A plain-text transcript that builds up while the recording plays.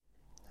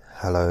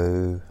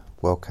Hello,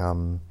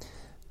 welcome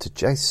to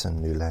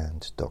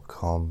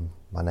jasonnewland.com.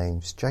 My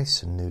name's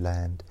Jason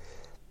Newland.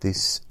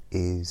 This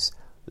is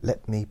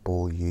Let Me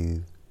Bore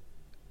You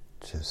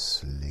to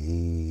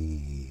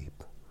Sleep.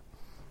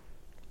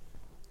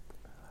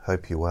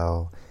 Hope you're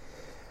well.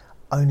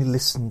 Only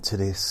listen to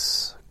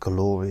this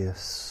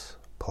glorious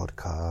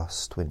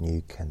podcast when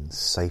you can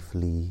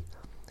safely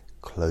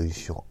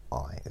close your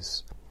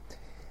eyes.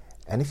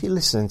 And if you're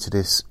listening to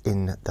this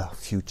in the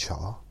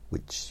future,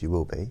 which you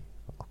will be,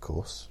 of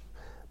course,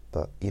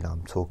 but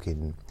I'm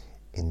talking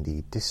in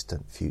the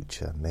distant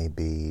future,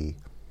 maybe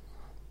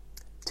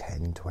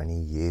 10, 20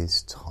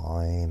 years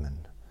time,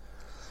 and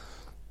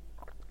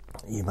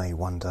you may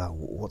wonder,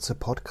 what's a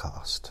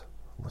podcast?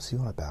 What's he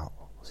on about?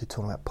 What's he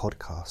talking about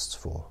podcasts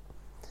for?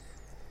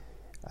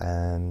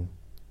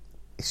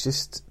 It's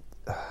just,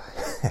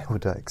 how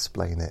would I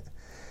explain it?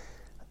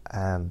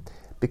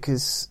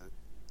 Because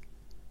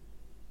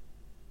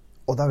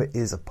although it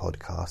is a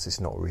podcast, it's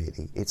not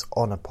really. It's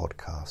on a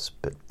podcast,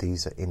 but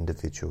these are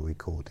individual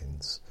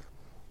recordings.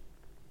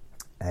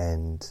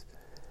 And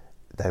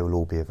they will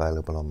all be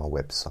available on my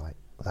website.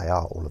 They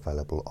are all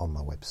available on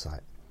my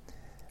website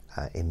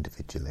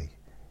individually.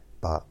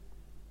 But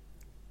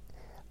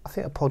I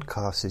think a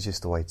podcast is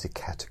just a way to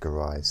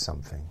categorise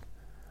something.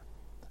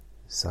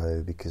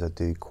 So because I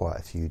do quite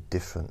a few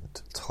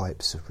different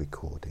types of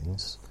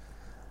recordings,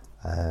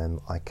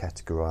 I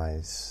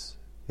categorise...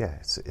 Yeah,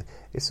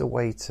 it's a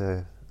way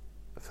for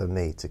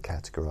me to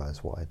categorise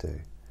what I do.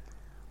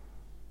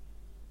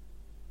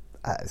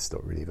 It's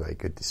not really a very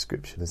good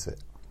description, is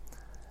it?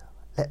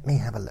 Let me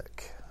have a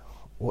look.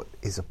 What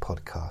is a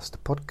podcast? A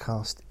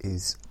podcast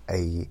is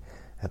an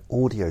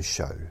audio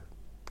show,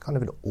 kind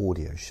of an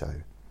audio show,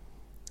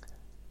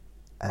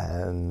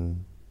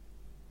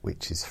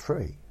 which is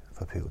free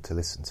for people to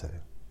listen to.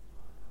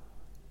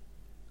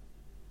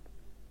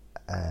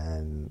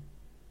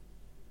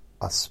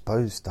 I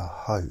suppose the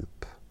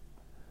hope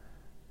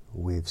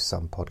with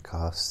some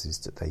podcasts is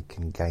that they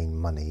can gain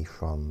money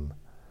from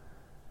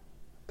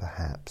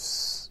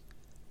perhaps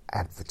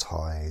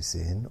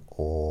advertising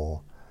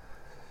or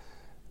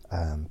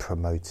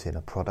promoting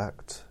a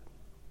product,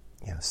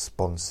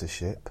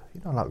 sponsorship,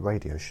 like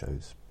radio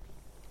shows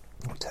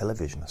or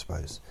television, I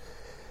suppose,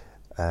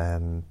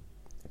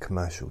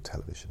 commercial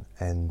television,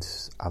 and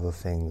other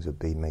things would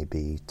be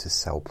maybe to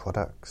sell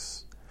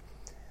products.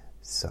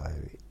 So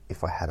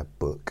if I had a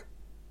book,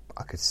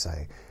 I could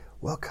say,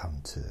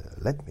 welcome to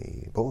Let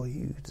Me Bore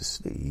You to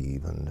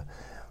Sleep, and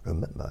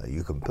remember,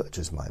 you can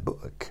purchase my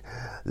book,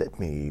 Let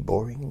Me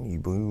Bore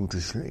You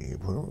to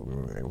Sleep,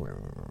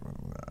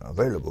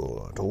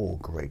 available at all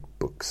great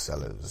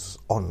booksellers,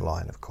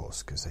 online of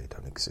course, because they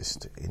don't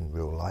exist in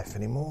real life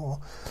anymore.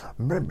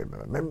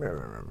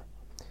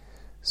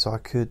 So I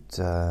could,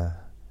 and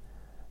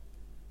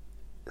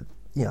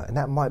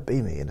that might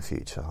be me in the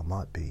future. I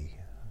might be,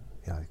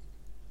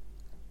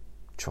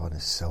 trying to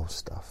sell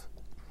stuff.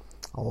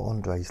 Oh,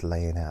 Andre's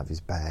laying out of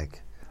his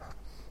bag.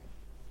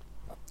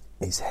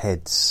 His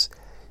head's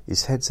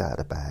out of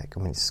the bag. I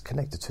mean, it's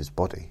connected to his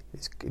body.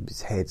 His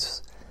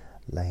head's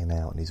laying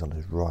out, and he's on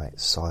his right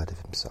side of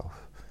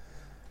himself.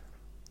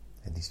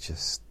 And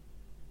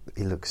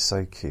he looks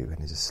so cute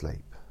when he's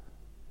asleep.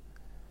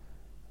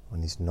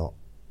 When he's not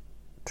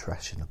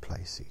trashing the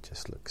place, he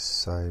just looks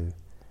so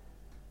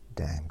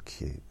damn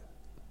cute.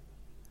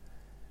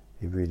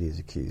 He really is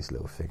the cutest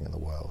little thing in the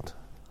world.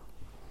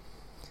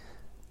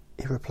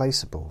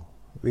 Irreplaceable,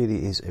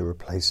 really is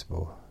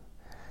irreplaceable.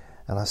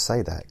 And I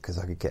say that because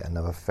I could get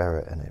another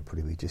ferret and it'd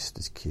probably be just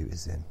as cute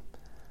as him.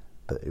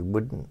 But it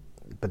wouldn't,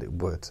 but it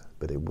would,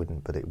 but it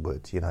wouldn't, but it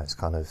would. It's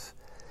kind of,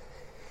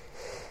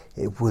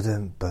 it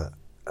wouldn't, but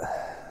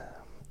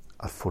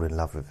I'd fall in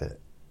love with it,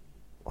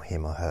 or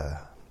him or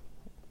her,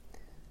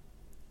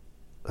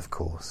 of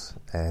course.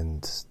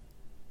 And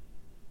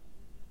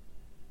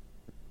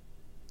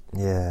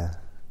yeah.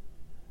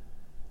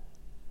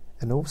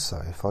 And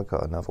also, if I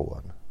got another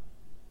one,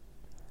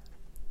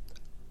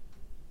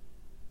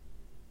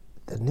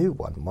 the new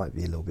one might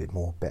be a little bit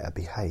more better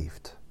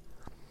behaved,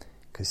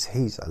 because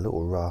he's a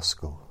little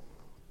rascal,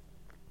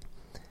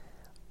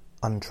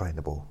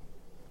 untrainable,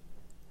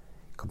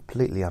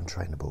 completely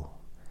untrainable,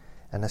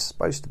 and they're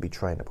supposed to be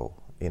trainable,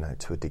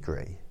 to a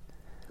degree.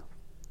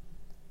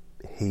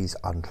 He's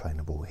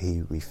untrainable.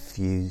 He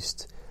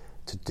refused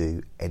to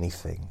do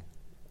anything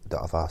that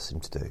I've asked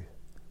him to do.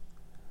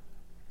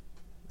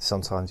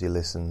 Sometimes he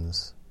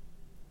listens,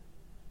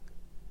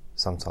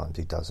 sometimes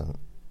he doesn't.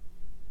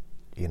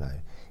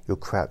 He'll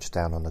crouch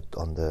down on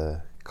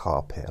the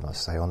carpet, and I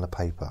say on the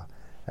paper,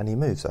 and he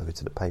moves over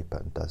to the paper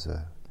and goes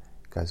to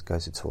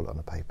the toilet on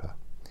the paper,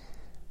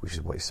 which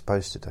is what he's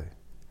supposed to do.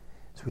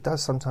 So he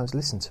does sometimes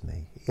listen to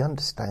me. He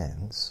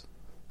understands,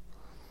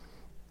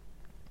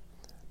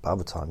 but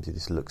other times he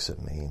just looks at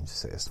me and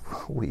just says,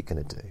 "What are you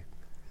going to do?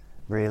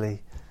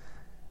 Really?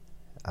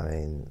 I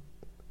mean,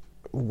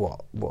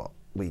 what are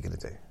you going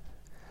to do?"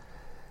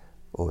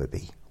 Or it'd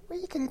be, "What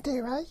are you going to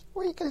do, eh?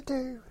 What are you going to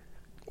do?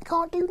 You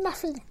can't do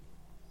nothing."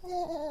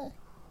 Yeah.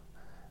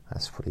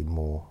 That's probably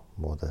more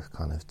more the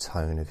kind of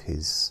tone of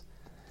his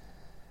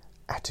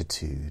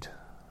attitude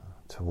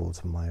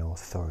towards my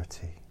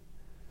authority.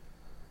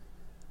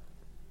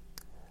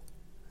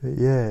 But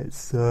yeah,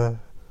 it's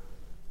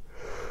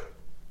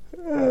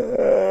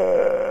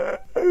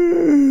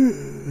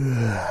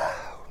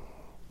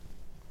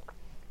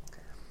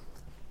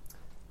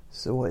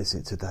so what is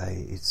it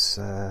today? It's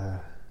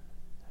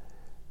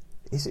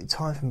is it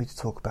time for me to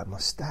talk about my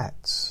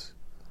stats?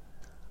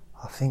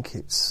 I think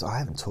I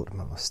haven't talked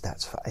about my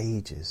stats for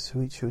ages.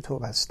 Should we talk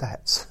about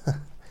stats?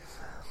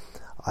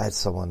 I had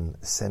someone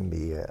send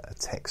me a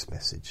text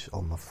message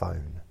on my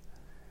phone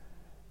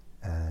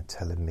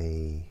telling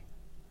me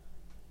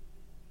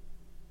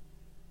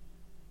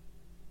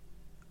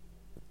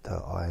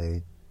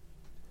that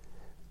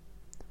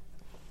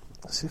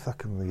let's see if I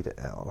can read it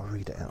out. I'll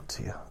read it out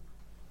to you.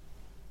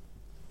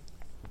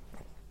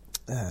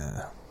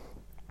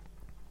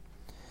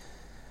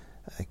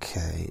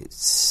 Okay, it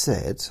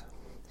said,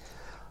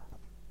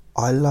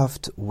 I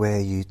loved where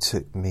you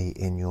took me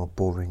in your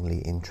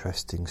boringly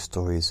interesting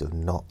stories of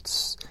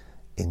knots,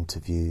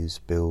 interviews,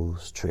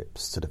 bills,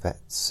 trips to the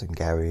vets and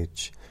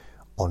garage,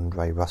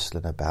 Andre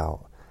rustling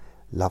about.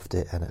 Loved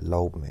it and it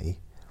lulled me.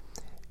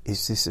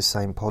 Is this the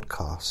same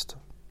podcast?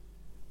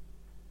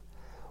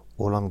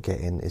 All I'm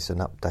getting is an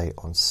update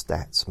on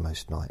stats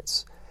most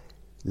nights.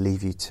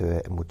 Leave you to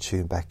it and we'll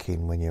tune back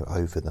in when you're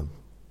over them.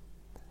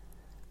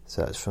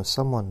 So it's from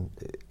someone,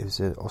 it was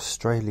an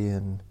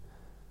Australian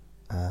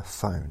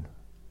phone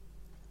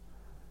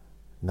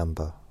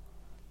number.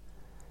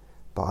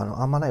 But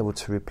I'm unable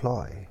to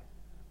reply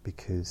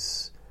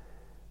because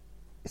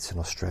it's an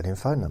Australian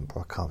phone number.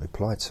 I can't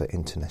reply to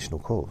international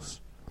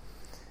calls.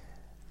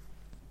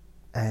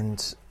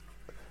 And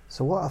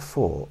so what I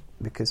thought,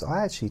 because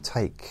I actually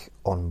take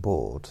on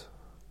board,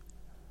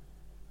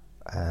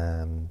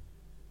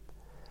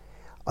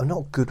 I'm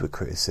not good with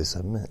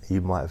criticism, you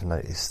might have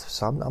noticed,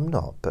 so I'm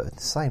not, but at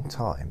the same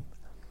time,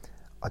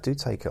 I do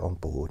take it on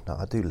board, now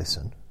I do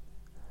listen,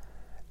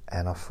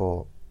 and I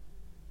thought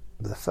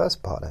the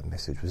first part of that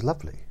message was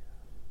lovely.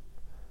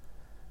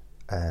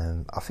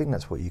 I think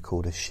that's what you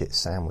call a shit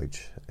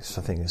sandwich. It's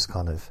something that's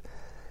kind of,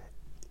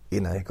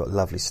 you've got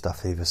lovely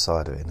stuff either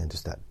side of it, and then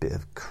just that bit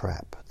of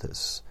crap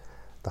that's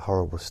the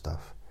horrible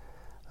stuff.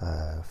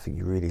 I think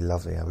you're really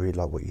lovely, I really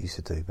like what you used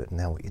to do, but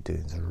now what you're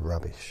doing is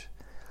rubbish.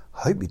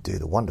 I hope you do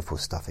the wonderful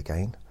stuff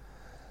again.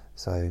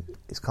 So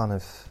it's kind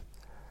of,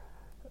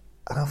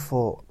 and I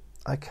thought,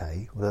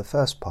 okay, well the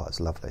first part is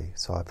lovely,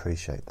 so I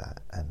appreciate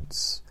that, and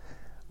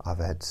I've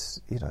had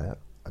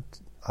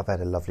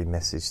a lovely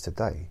message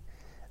today,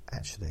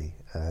 actually.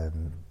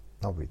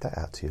 I'll read that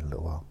out to you in a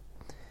little while.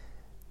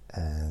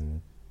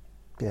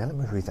 Yeah, let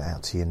me read that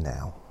out to you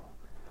now.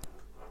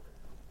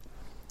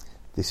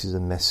 This is a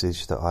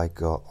message that I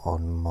got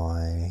on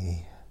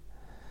my,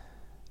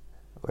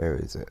 where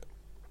is it?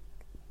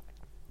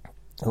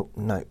 Oh,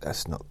 no,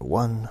 that's not the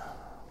one.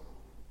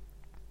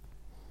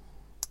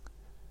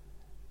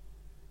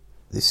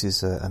 This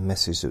is a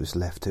message that was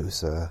left. It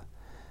was a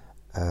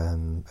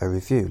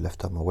review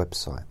left on my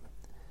website.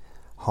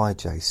 Hi,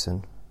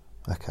 Jason.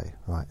 Okay,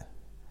 right.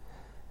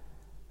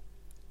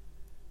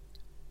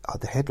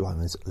 The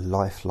headline is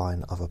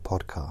Lifeline of a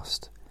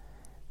Podcast,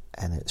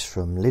 and it's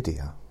from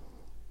Lydia.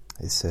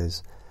 It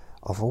says,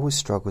 I've always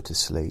struggled to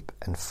sleep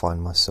and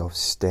find myself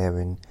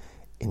staring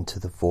into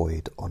the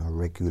void on a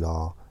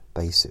regular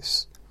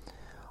basis.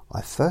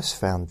 I first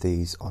found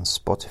these on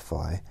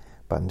Spotify,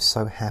 but I'm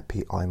so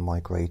happy I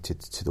migrated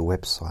to the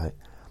website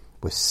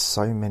where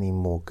so many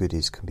more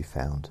goodies can be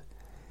found.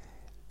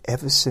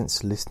 Ever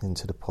since listening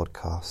to the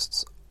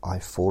podcasts, I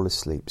fall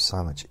asleep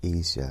so much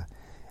easier,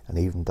 and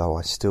even though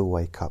I still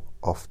wake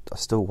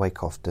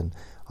often,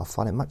 I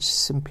find it much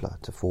simpler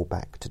to fall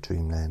back to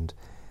dreamland,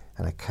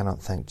 and I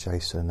cannot thank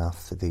Jason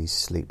enough for these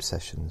sleep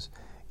sessions.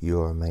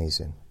 You're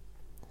amazing.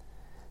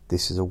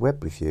 This is a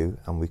web review,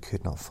 and we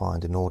could not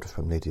find an order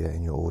from Lydia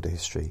in your order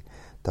history.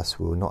 Thus,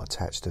 we will not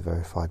attach the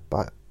verified.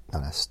 But no,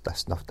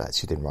 that's not that.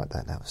 She didn't write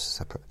that. That was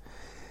separate.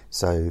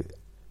 So,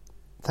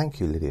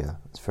 thank you, Lydia.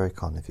 It's very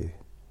kind of you.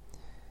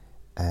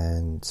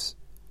 And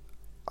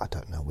I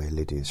don't know where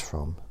Lydia's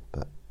from,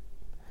 but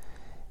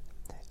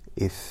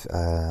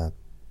because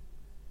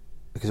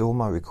all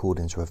my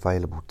recordings are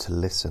available to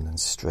listen and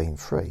stream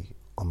free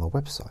on my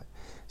website,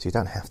 so you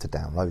don't have to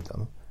download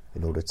them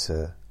in order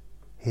to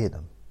hear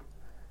them.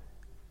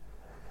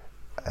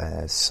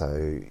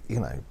 So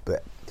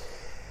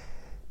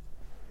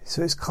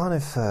it's kind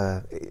of,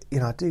 I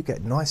do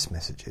get nice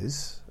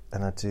messages,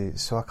 and I do,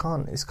 so I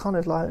can't, it's kind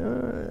of like,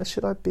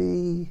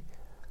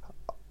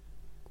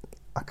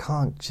 I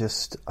can't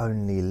just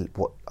only,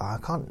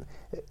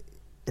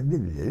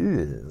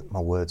 my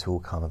words will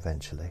come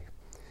eventually.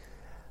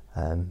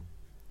 I've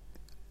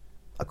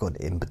got an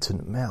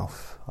impotent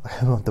mouth.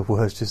 The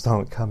words just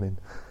aren't coming.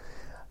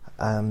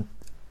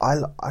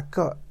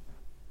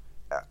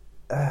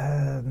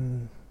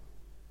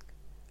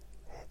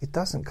 It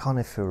doesn't kind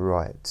of feel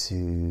right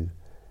to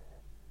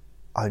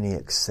only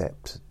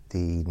accept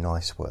the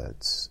nice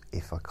words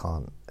if I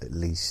can't at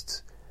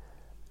least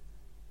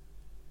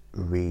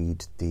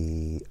read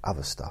the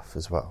other stuff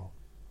as well.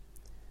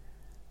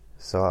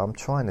 So I'm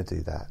trying to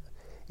do that.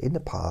 In the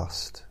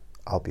past,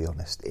 I'll be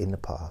honest,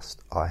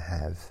 I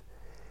have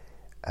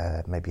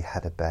maybe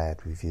had a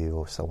bad review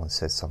or someone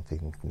said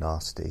something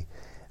nasty,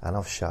 and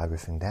I've shut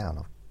everything down.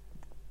 I've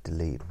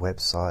deleted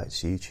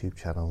websites, YouTube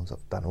channels,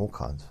 I've done all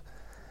kinds,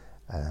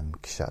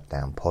 shut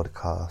down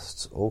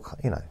podcasts,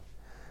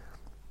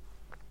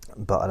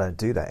 but I don't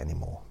do that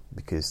anymore,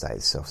 because that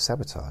is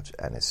self-sabotage,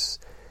 and it's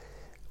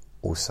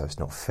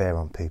not fair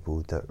on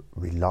people that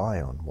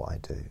rely on what I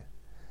do.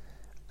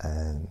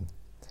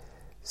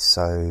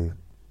 So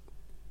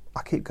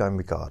I keep going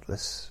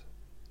regardless,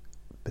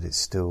 but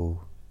because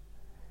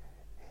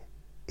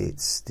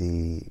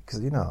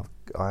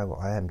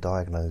I am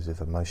diagnosed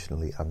with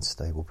emotionally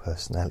unstable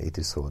personality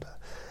disorder,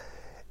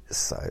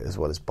 so as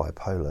well as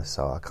bipolar.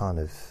 So I kind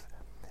of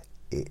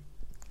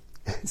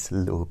it's a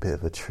little bit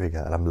of a trigger,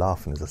 and I'm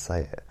laughing as I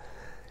say it.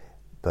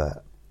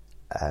 But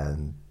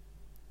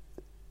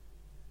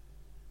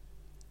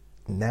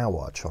now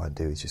what I try and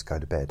do is just go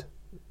to bed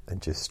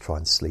and just try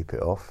and sleep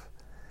it off.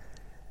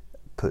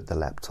 Put the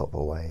laptop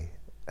away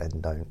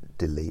and don't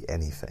delete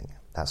anything.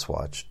 That's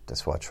what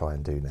I try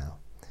and do now.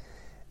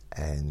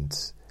 And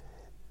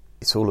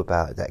it's all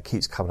about that.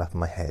 Keeps coming up in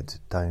my head.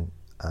 Don't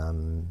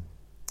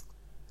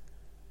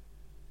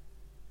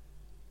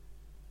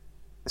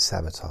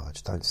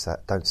sabotage.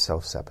 Don't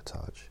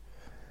self-sabotage.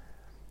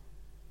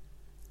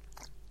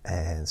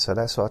 And so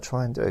that's what I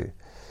try and do.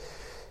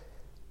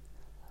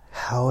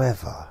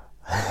 However,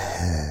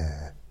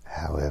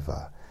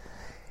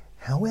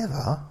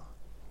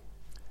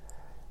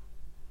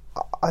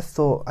 I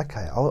thought,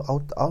 okay,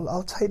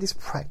 I'll take this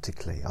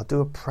practically. I'll do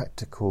a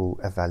practical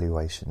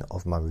evaluation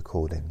of my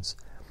recordings,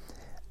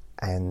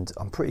 and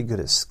I'm pretty good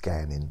at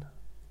scanning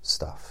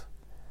stuff.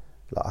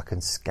 Like, I can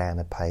scan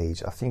a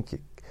page. I think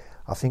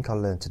I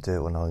learned to do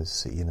it when I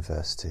was at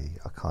university.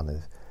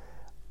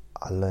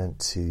 I learned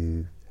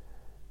to.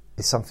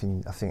 It's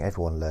something I think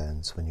everyone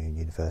learns when you're in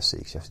university.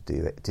 You have to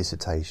do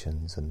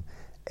dissertations and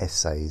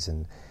essays,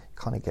 and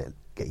kind of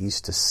get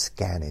used to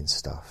scanning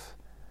stuff.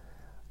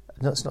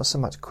 It's not so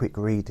much quick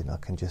reading. I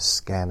can just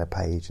scan a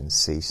page and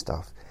see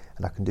stuff,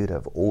 and I can do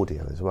that with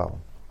audio as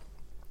well,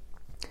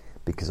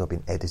 because I've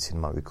been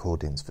editing my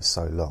recordings for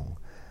so long.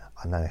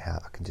 I know how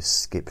I can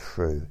just skip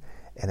through,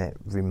 and it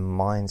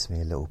reminds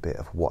me a little bit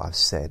of what I've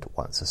said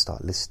once I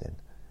start listening.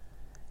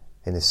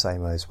 In the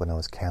same way as when I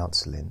was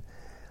counselling,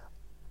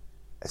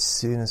 as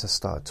soon as I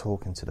started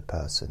talking to the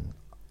person,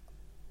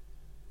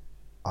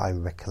 I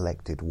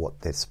recollected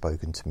what they'd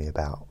spoken to me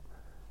about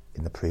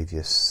in the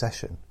previous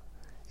session.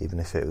 Even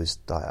if it was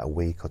like a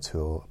week or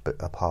two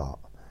apart,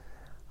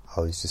 I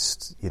was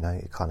just,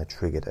 it kind of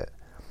triggered it.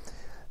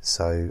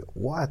 So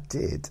what I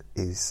did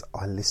is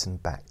I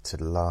listened back to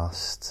the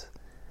last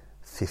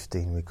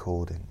 15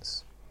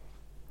 recordings.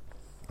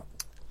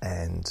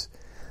 And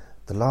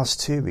the last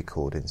 2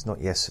 recordings,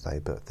 not yesterday,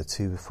 but the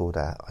 2 before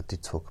that, I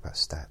did talk about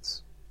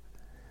stats.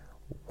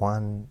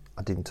 One,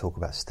 I didn't talk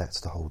about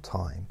stats the whole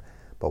time,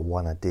 but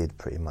one I did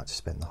pretty much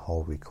spend the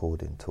whole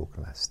recording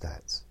talking about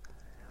stats.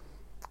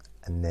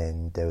 And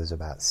then there was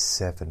about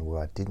 7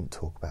 where I didn't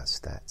talk about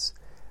stats,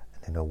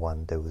 and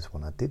then there was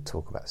one I did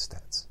talk about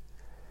stats.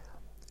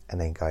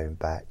 And then going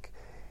back,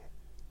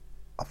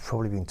 I've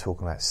probably been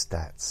talking about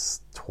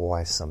stats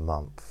twice a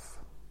month,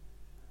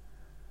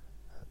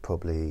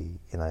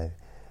 probably,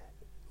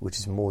 which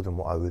is more than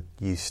what I would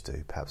used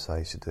to. Perhaps I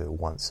used to do it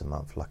once a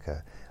month, like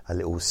a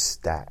little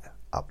stat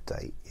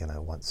update,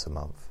 once a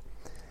month.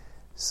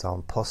 So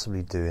I'm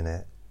possibly doing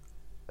it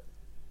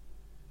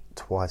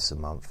twice a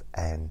month,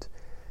 and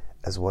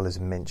as well as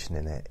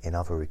mentioning it in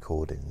other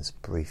recordings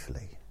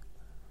briefly.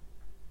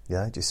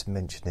 Just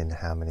mentioning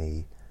how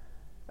many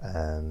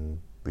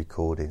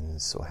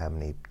recordings or how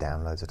many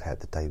downloads I'd had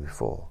the day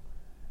before.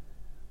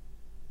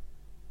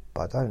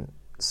 But I don't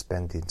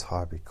spend the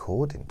entire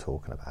recording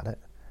talking about it,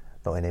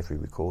 not in every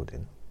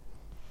recording.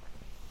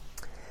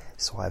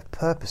 So I've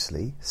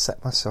purposely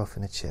sat myself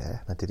in a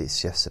chair, and I did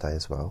it yesterday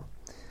as well,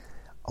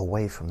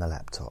 away from the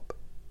laptop,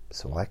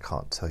 so I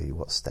can't tell you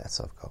what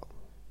stats I've got.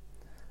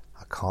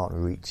 I can't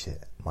reach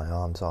it. My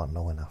arms aren't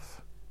long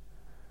enough.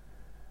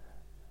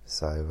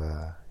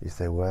 So if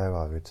they were,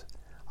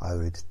 I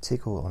would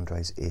tickle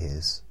Andre's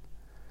ears.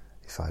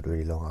 If I had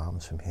really long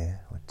arms from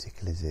here, I would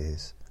tickle his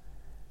ears,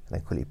 and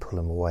then quickly pull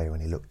them away when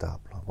he looked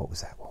up. Like, what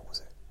was that? What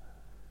was it?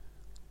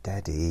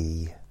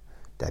 Daddy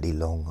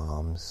long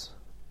arms.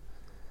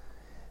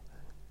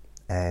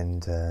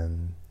 And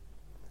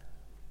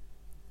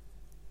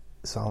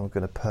so I'm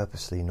going to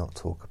purposely not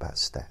talk about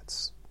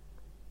stats,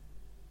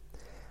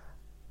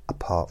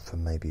 apart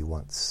from maybe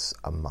once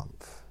a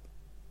month.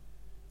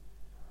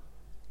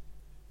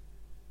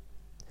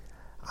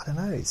 I don't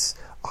know,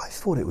 I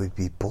thought it would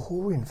be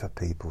boring for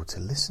people to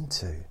listen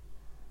to.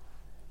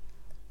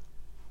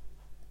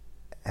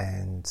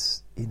 And,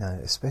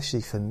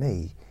 especially for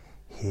me,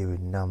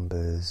 hearing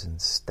numbers and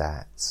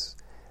stats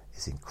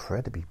is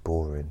incredibly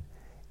boring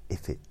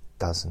if it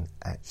doesn't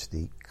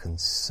actually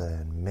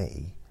concern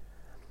me.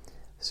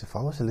 So if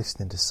I was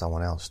listening to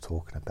someone else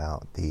talking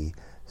about the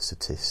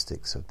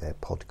statistics of their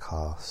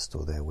podcast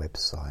or their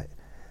website,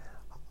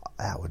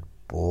 that would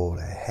bore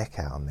the heck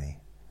out of me,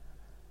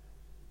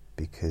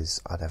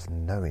 because I'd have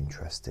no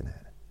interest in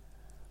it.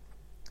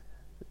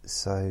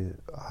 So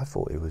I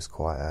thought it was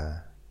quite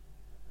a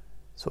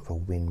sort of a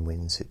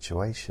win-win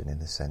situation, in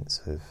the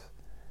sense of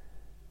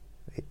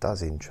it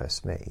does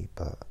interest me,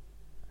 but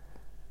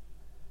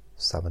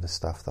some of the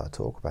stuff that I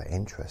talk about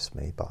interests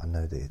me, but I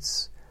know that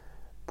it's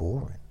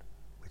boring,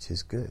 which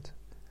is good.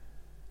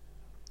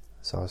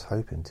 So I was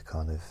hoping to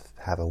kind of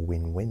have a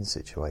win-win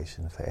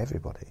situation for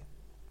everybody.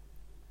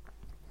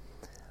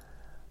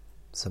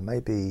 So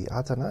maybe,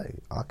 I don't know,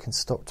 I can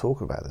stop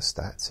talking about the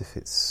stats if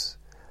it's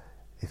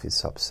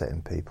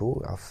upsetting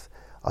people.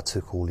 I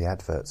took all the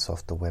adverts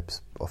off the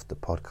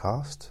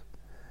podcast,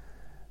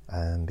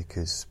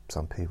 because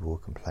some people were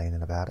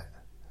complaining about it,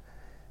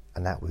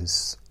 and that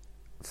was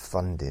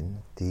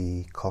funding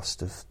the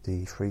cost of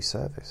the free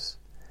service.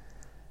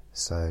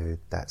 So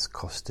that's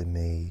costing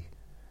me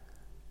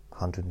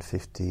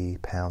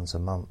 £150 a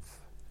month,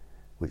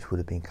 which would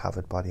have been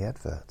covered by the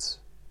adverts.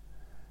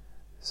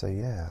 So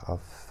yeah,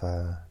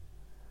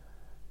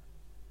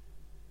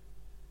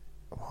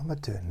 what am I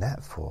doing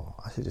that for?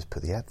 I should just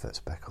put the adverts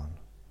back on.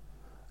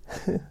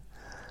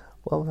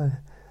 Well,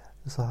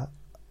 it's like,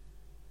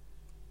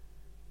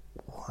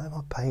 why am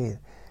I paying?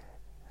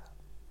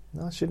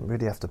 No, I shouldn't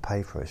really have to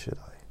pay for it, should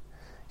I?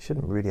 You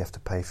shouldn't really have to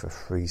pay for a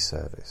free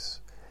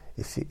service.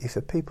 If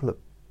the people that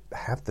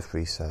have the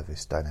free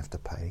service don't have to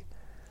pay,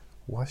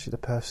 why should the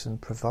person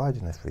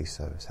providing the free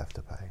service have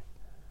to pay?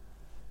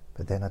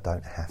 But then I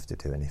don't have to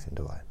do anything,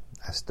 do I?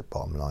 That's the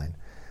bottom line.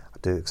 I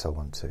do it because I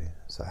want to.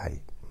 So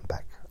hey,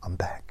 I'm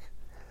back.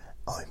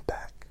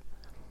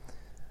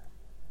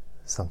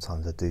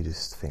 Sometimes I do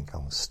just think I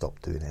want to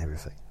stop doing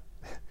everything.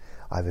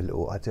 I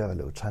do have a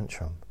little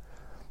tantrum.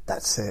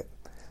 That's it.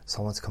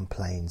 Someone's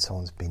complained,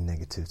 someone's been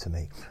negative to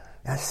me.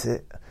 That's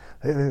it.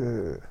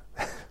 But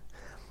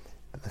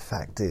the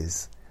fact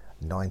is,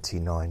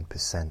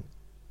 99%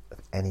 of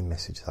any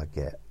messages I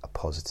get are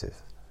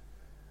positive.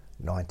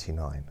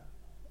 99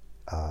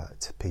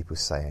 to people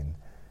saying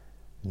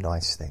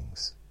nice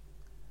things.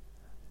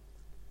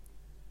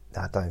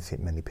 I don't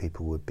think many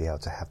people would be able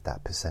to have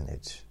that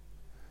percentage.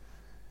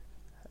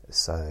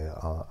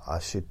 So I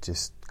should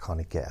just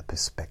kind of get a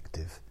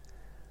perspective,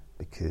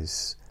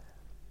 because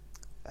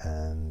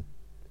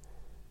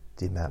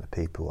the amount of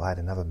people. I had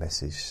another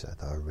message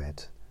that I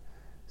read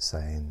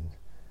saying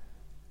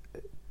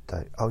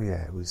that,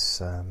 it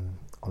was on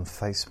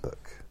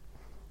Facebook.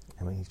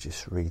 Let me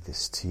just read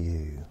this to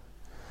you.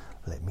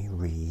 Let me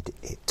read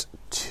it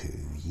to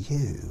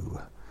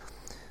you.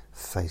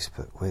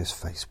 Facebook, where's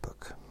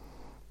Facebook?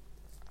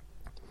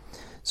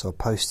 So I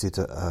posted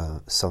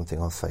something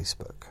on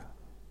Facebook,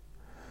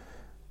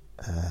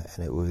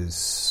 and it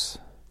was,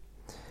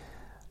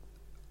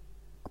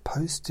 I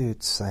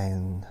posted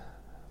saying,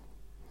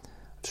 I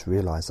just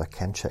realised I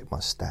can check my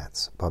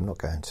stats, but I'm not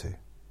going to.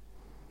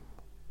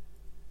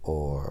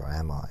 Or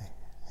am I?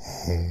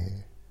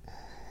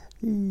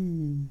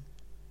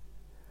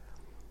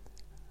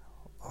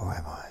 Or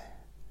am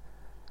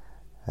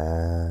I?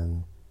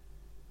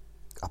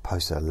 I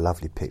posted a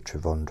lovely picture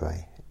of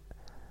Andre.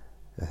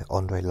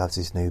 Andre loves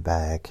his new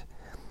bag.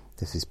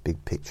 There's this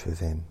big picture of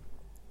him.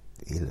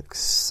 He looks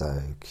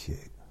so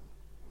cute.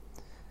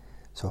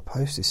 So I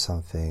posted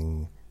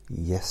something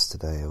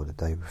yesterday or the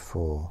day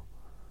before.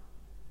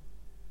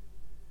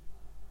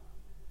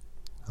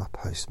 I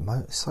post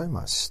so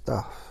much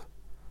stuff.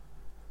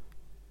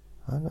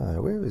 I don't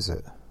know, where is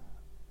it?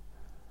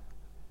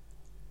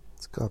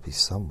 It's got to be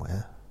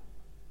somewhere.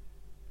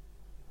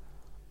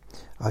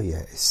 Oh yeah,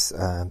 it's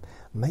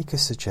make a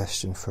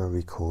suggestion for a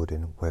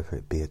recording, whether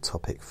it be a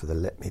topic for the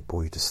Let Me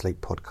Bore You to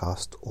Sleep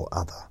podcast or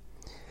other.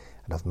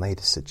 And I've made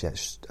a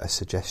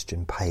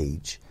suggestion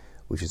page,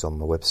 which is on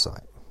my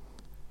website.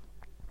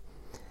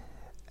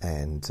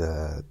 And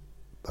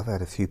I've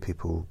had a few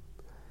people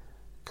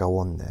go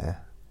on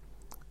there,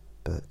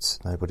 but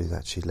nobody's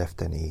actually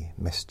left any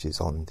messages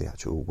on the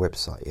actual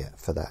website yet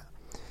for that.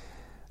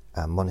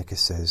 Monica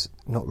says,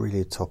 not really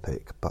a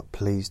topic, but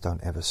please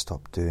don't ever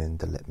stop doing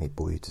the Let Me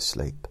Bore You to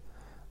Sleep.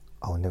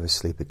 I'll never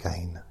sleep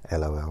again,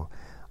 LOL.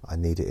 I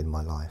need it in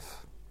my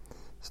life.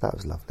 So that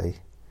was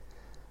lovely.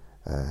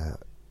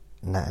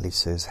 Natalie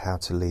says, how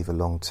to leave a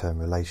long-term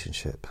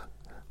relationship.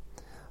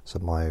 So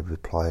my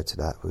reply to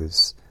that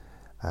was,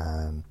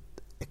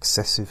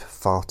 excessive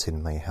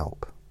farting may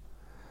help.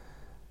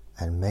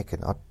 And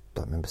Megan, I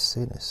don't remember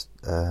seeing this.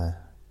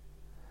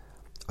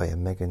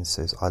 Megan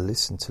says, I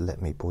listen to Let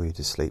Me Bore You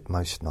to Sleep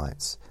most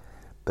nights,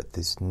 but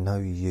there's no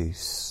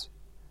use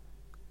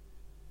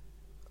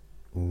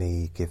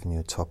me giving you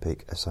a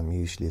topic, as I'm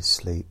usually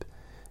asleep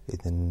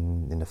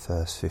in the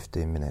first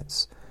 15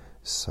 minutes,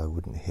 so I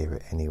wouldn't hear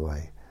it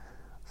anyway.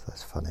 So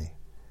that's funny.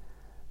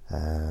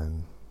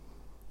 And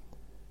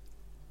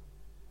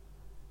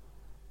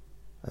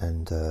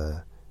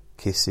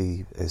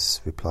Kissy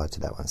has replied to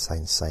that one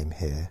saying same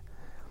here.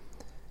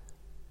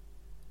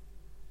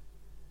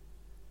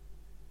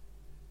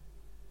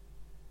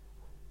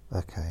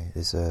 Okay,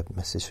 there's a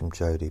message from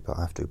Jodie, but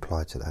I have to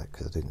reply to that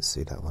because I didn't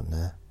see that one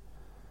there.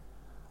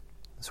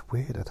 It's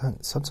weird.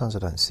 Sometimes I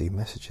don't see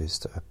messages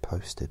that are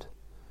posted.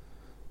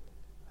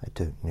 I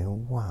don't know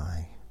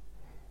why.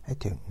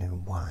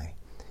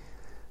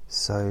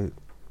 So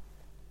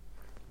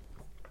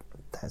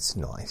that's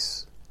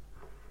nice.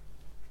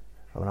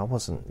 I mean, I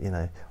wasn't,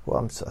 I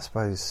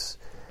suppose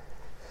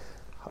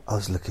I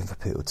was looking for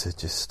people to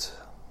just.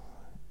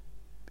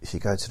 If you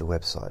go to the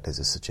website, there's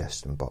a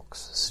suggestion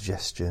box.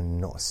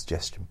 Not a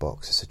suggestion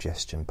box, a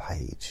suggestion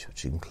page,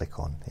 which you can click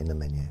on in the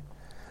menu.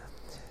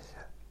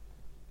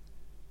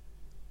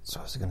 So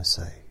what was I going to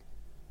say?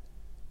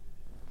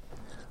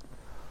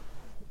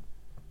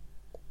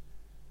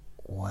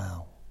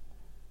 Wow.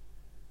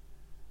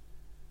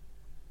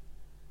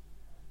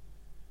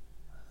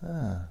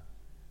 No,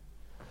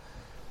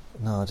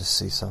 I just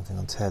see something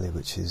on telly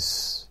which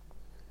is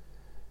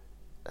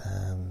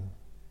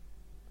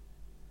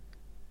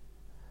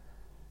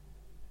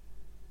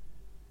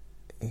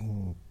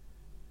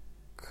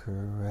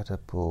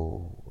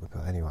incredible.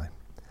 But anyway,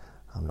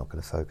 I'm not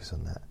going to focus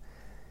on that.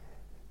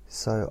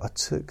 So I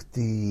took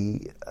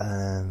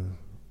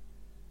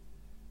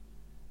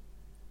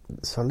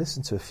so I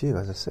listened to a few,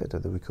 as I said,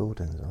 of the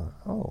recordings. I'm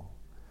like, oh,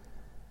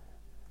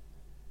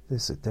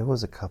 there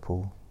was a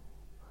couple,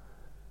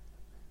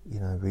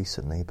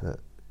 recently, but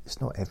it's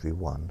not every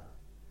one.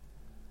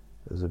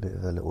 There was a bit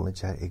of a little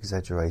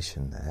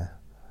exaggeration there.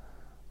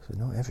 So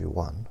not every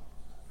one.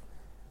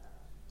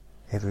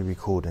 Every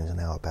recording is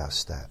now about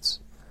stats.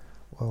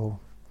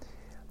 Well,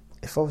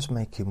 if I was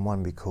making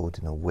one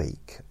recording a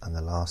week and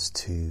the last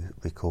 2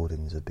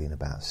 recordings have been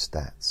about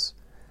stats,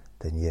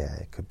 then yeah,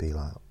 it could be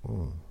like,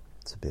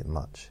 it's a bit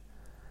much.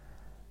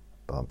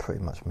 But I'm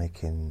pretty much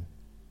making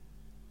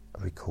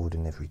a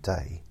recording every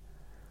day.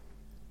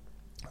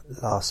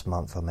 Last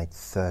month I made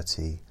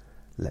 30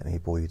 Let Me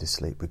Bore You to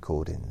Sleep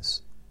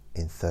recordings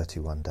in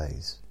 31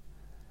 days.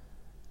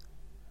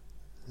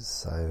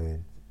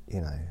 So,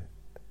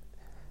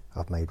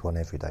 I've made one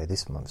every day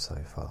this month so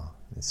far.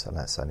 And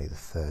that's only the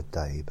 3rd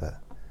day, but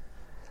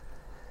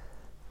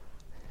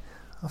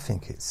I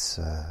think it's,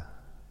 I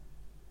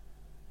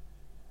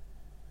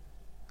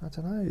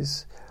don't know,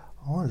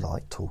 I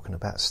like talking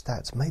about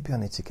stats. Maybe I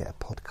need to get a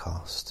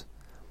podcast.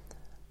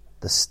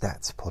 The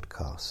Stats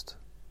Podcast.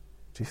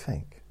 Do you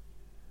think?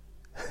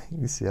 You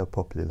can see how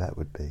popular that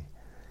would be.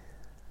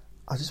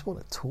 I just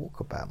want to talk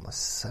about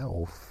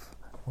myself.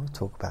 I want to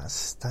talk about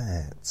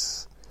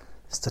stats.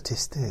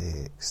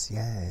 Statistics,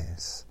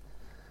 yes.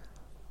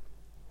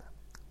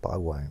 But I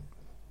won't.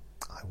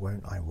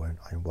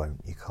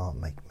 You can't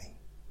make me.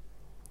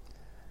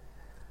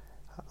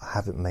 I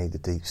haven't made the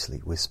Deep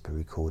Sleep Whisper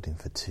recording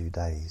for 2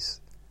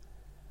 days.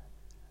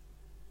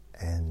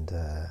 And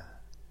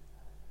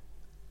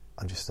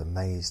I'm just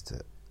amazed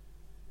at,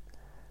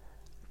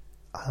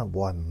 I don't know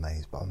why I'm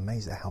amazed, but I'm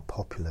amazed at how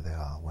popular they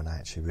are when I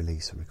actually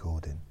release a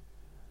recording.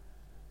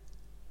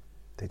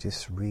 They're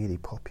just really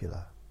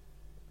popular.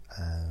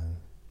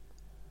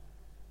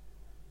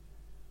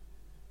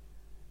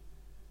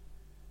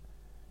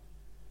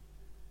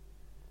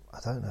 I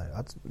don't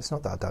know. It's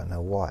not that I don't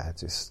know why.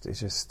 They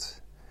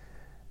just.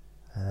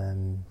 I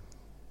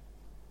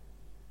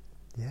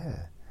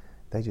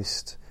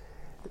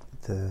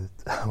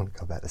want to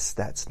go back to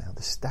stats now.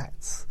 The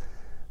stats,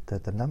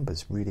 the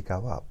numbers really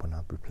go up when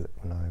I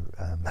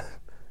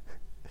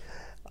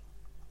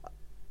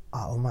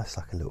almost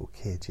like a little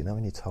kid.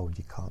 When you're told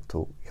you can't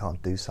talk, you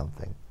can't do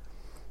something,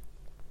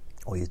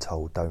 or you're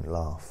told don't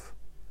laugh.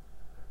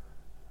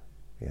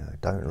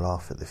 Don't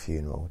laugh at the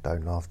funeral.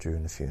 Don't laugh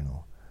during the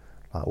funeral.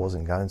 Like I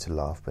wasn't going to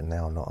laugh, but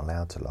now I'm not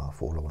allowed to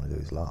laugh. All I want to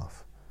do is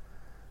laugh.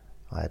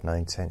 I had no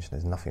intention.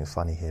 There's nothing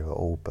funny here at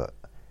all, but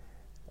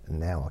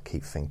now I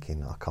keep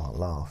thinking I can't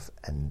laugh,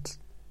 and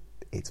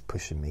it's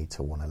pushing me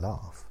to want to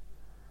laugh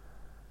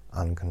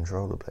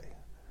uncontrollably.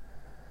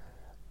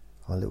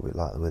 I'm a little bit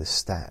like with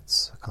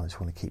stats. I kind of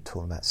just want to keep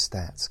talking about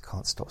stats. I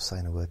can't stop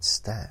saying the word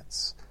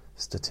stats.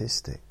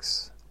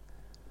 Statistics.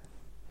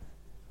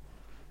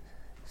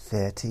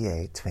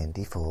 38,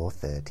 24,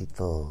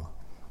 34.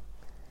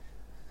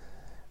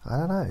 I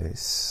don't know. I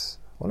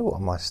wonder what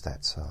my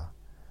stats are.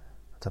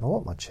 I don't know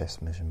what my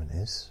chest measurement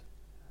is.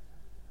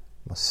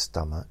 My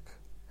stomach.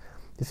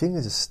 The thing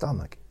is, the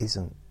stomach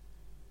isn't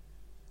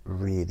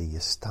really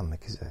your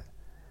stomach, is it?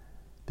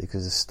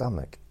 Because the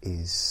stomach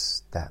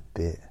is that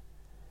bit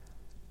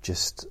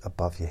just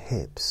above your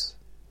hips.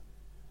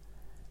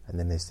 And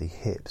then there's the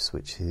hips,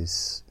 which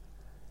is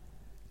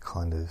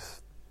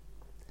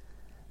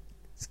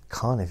it's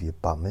kind of your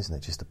bum, isn't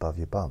it? Just above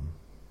your bum.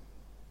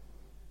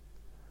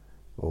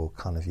 Or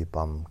kind of your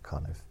bum,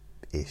 kind of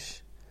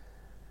ish.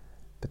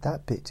 But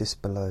that bit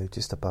just below,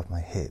 just above my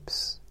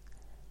hips,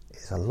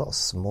 is a lot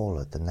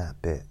smaller than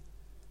that bit.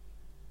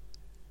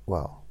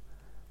 Well,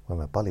 where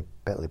my belly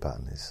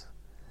button is.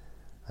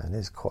 And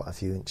there's quite a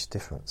few inch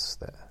difference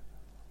there.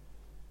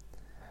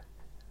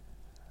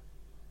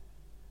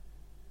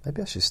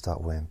 Maybe I should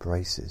start wearing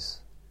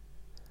braces.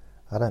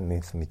 I don't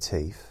mean for my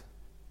teeth.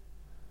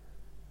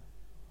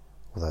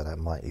 Although that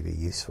might be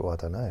useful, I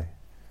don't know.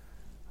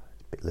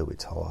 a little bit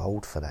too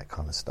old for that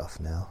kind of stuff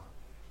now.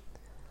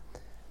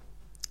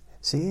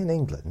 See, in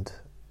England,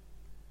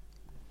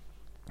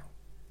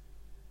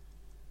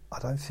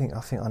 I think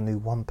I knew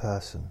one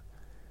person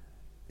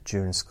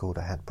during school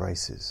that had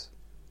braces.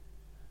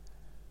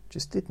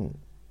 Just didn't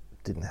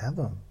have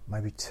them.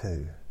 Maybe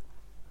two.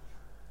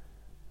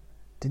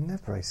 Didn't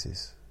have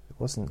braces. It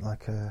wasn't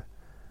like a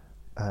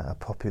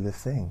popular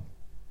thing.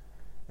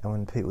 And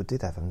when people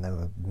did have them, they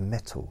were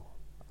metal.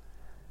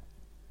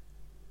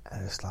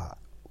 And it's like,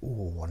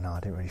 oh no, I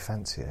didn't really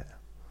fancy it.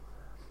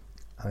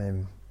 I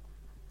mean,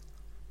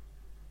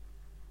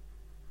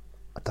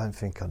 I don't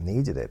think I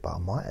needed it, but I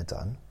might have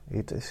done.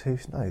 Who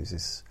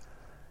knows?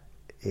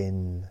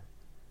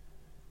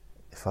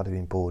 If I'd have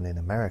been born in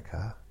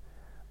America,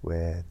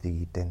 where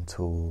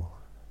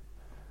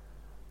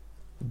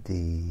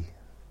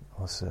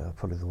what's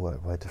probably the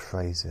way to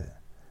phrase it?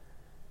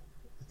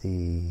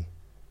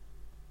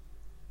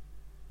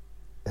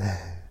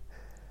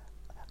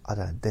 I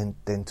don't know,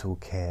 dental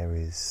care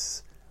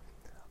is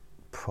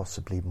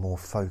possibly more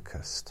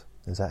focused.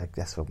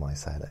 That's what I might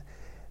say. That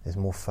there's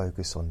more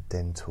focus on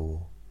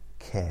dental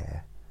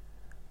care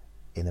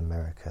in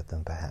America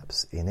than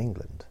perhaps in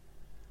England,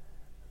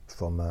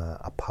 from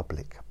a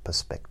public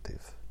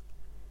perspective.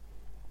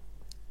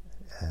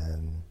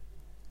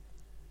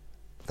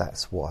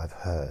 That's what I've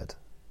heard.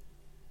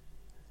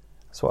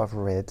 That's what I've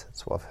read.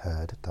 That's what I've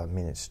heard. I don't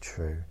mean it's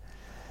true,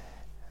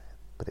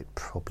 but it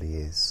probably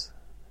is.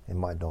 It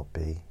might not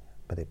be,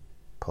 but it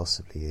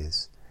possibly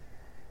is.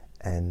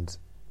 And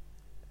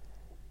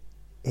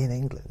in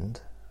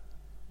England,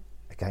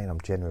 again,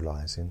 I'm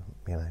generalising.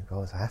 I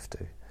have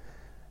to.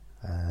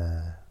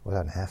 Well, I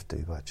don't have to,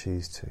 but I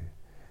choose to.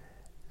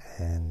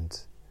 And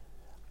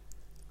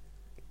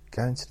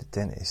going to the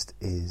dentist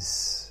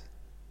is,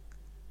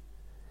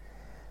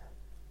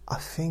 I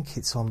think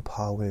it's on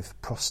par with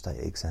prostate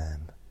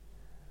exam.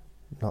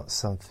 Not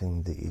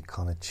something that you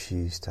kind of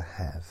choose to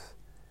have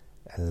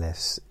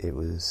unless it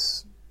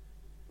was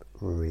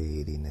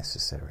really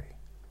necessary.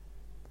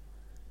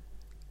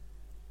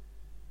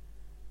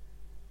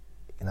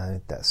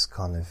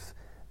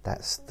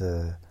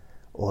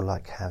 Or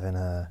like having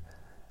a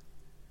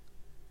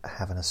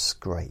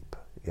scrape,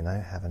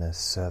 having a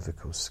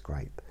cervical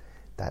scrape.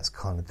 That's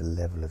kind of the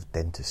level of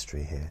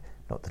dentistry here.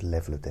 Not the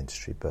level of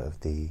dentistry, but of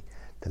the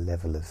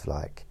level of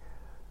like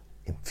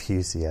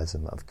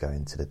enthusiasm of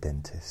going to the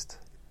dentist.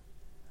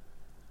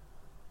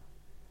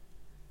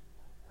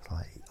 It's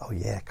like, oh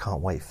yeah,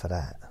 can't wait for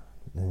that.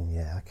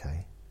 Yeah,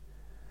 okay.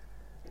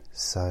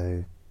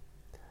 So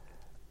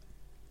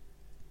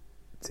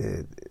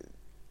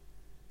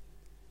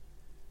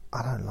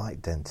I don't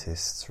like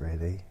dentists,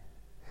 really.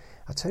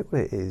 I'll tell you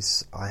what it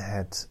is.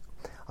 I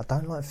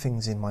don't like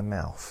things in my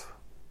mouth.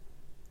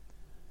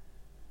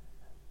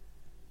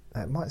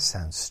 Now, it might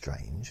sound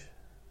strange.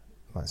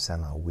 It might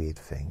sound like a weird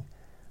thing,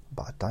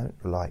 but I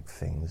don't like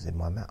things in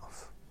my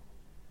mouth.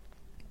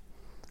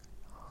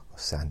 I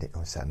sound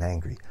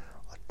angry.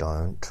 I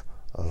don't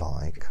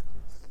like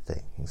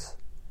things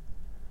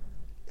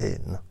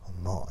in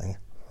my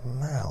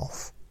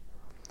mouth.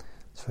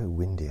 It's very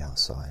windy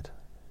outside.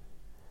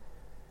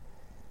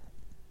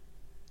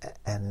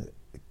 And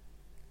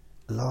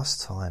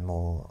last time,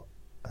 or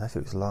I don't know if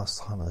it was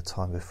last time or the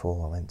time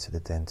before, I went to the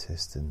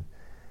dentist and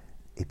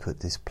he put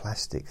this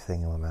plastic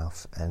thing in my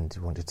mouth and he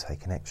wanted to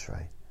take an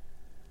x-ray.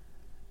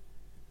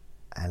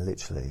 And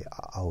literally,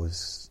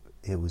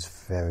 it was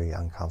very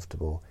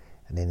uncomfortable.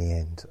 And in the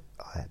end,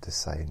 I had to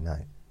say, no,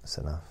 that's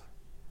enough.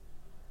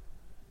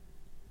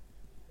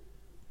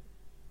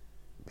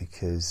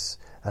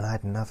 And I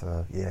had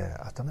another,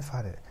 I don't know if I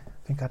had it, I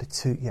think I had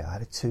I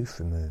had a tooth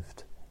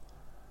removed.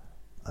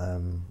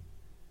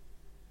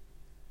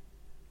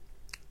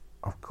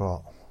 I've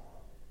got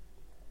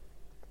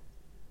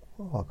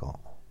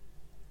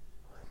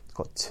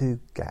two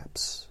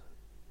gaps,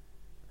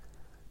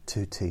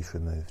 two teeth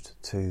removed,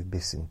 two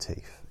missing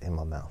teeth in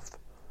my mouth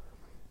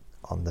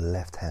on the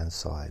left hand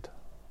side,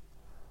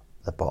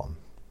 the bottom,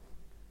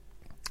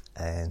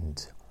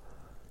 and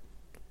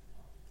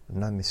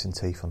no missing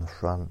teeth on the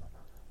front,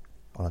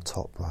 on the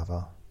top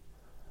rather,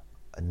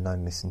 and no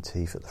missing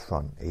teeth at the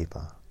front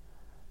either.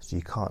 So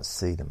you can't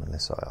see them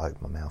unless I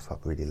open my mouth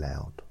up really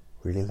loud,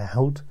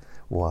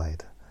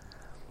 wide.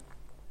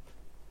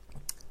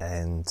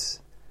 And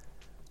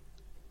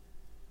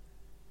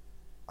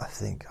I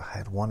think I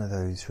had one of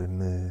those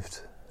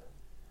removed.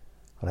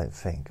 I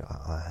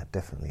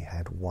definitely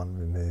had one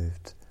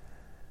removed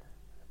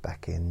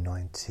back in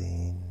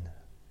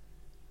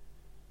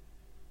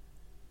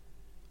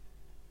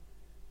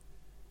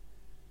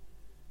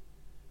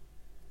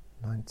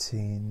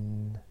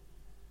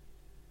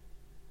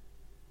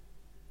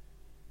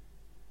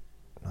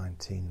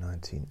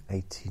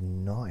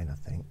I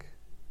think.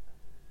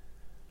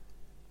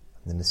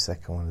 And then the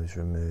second one was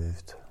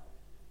removed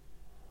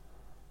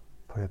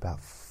probably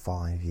about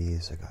 5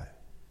 years ago.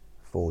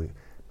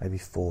 Maybe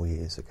 4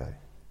 years ago.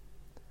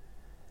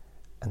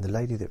 And the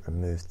lady that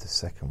removed the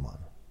second one,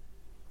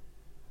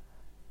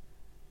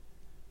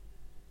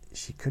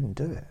 she couldn't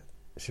do it.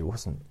 She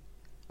wasn't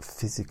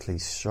physically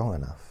strong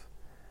enough.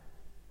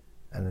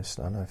 And I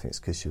don't think it's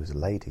because she was a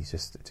lady,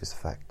 just the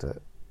fact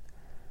that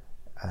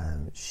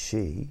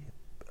she,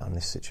 on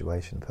this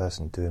situation, the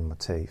person doing my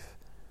teeth,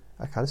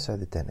 I can't say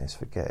the dentist,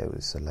 forget it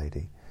was a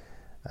lady,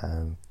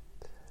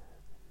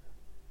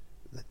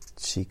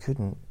 she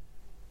couldn't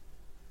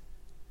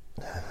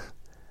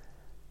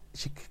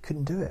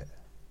do it.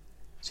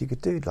 She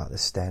could do like the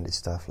standard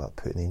stuff, like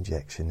putting the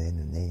injection in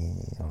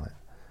and all that,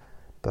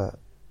 but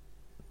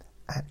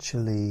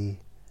actually,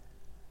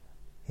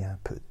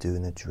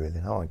 doing the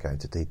drilling. I won't go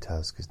into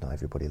details because not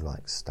everybody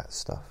likes that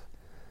stuff.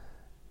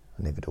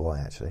 Neither do I,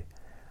 actually.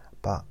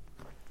 But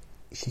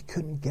she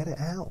couldn't get it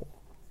out.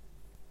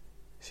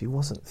 She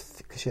wasn't,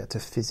 because she had to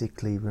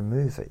physically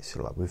remove it.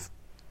 So like with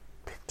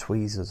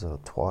tweezers or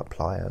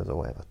pliers or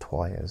whatever,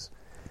 twiers,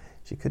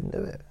 she couldn't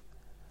do it.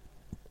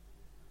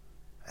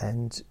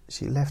 And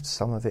she left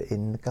some of it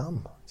in the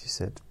gum. She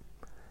said,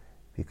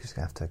 you're just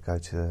going to have to go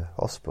to the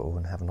hospital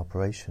and have an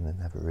operation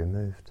and have it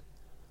removed.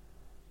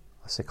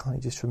 I said, can't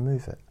you just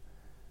remove it?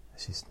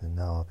 She said,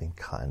 no, I've been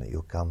cutting at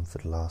your gum for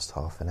the last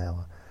half an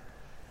hour.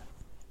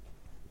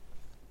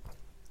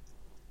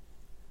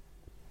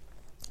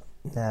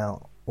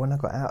 Now, when I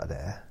got out of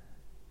there,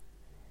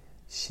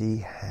 she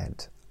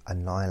had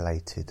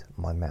annihilated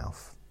my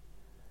mouth.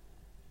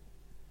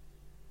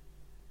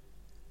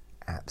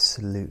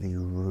 Absolutely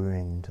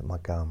ruined my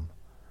gum.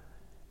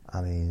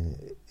 I mean,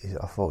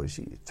 I thought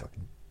she was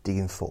fucking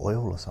digging for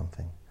oil or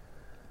something.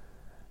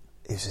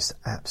 It was just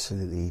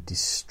absolutely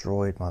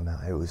destroyed my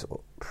mouth. It was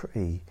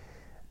pretty...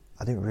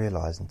 I didn't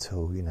realise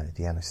until,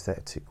 the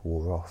anaesthetic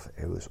wore off.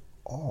 It was,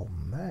 oh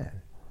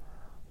man,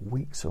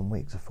 weeks and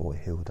weeks before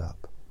it healed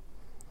up.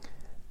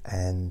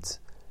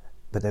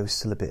 But there was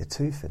still a bit of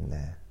tooth in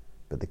there.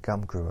 But the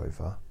gum grew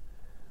over.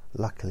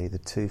 Luckily, the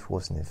tooth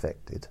wasn't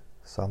infected,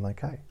 so I'm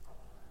okay.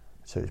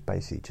 So it's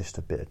basically just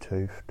a bit of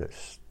tooth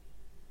that's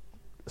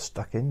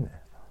stuck in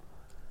there.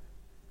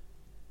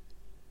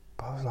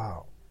 But I was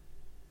like,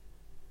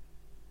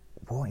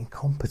 what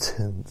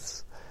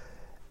incompetence.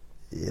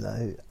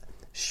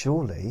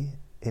 Surely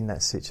in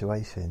that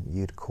situation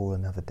you'd call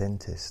another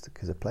dentist,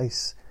 because the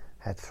place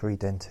had 3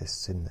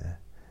 dentists in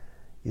there.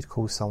 You'd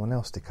call someone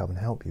else to come and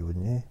help you,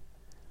 wouldn't you?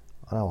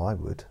 I know I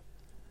would.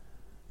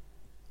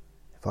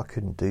 If I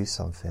couldn't do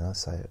something,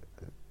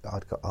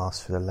 I'd got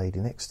asked for the lady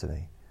next to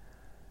me,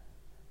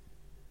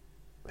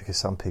 because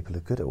some people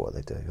are good at what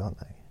they do, aren't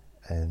they?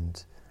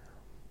 And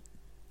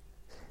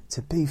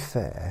to be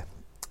fair,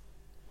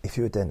 if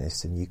you're a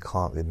dentist and you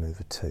can't remove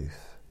a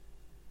tooth,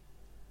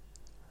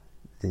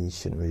 then you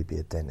shouldn't really be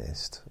a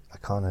dentist.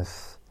 It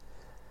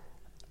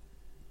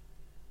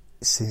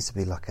seems to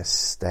be like a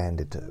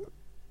standard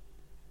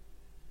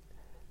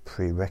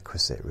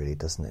prerequisite, really,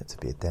 doesn't it, to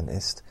be a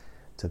dentist,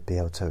 to be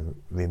able to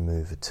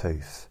remove a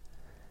tooth.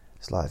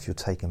 It's like if you're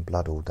taking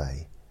blood all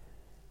day,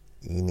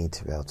 you need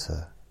to be able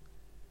to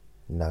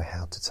know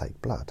how to take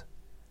blood.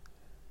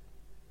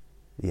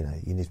 You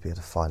need to be able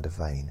to find a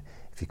vein.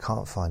 If you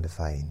can't find a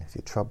vein, if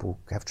you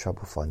have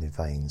trouble finding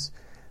veins,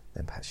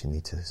 then perhaps you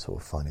need to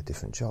sort of find a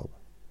different job.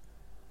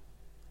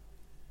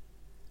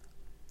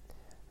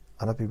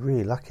 And I'd be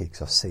really lucky,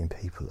 because I've seen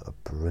people that are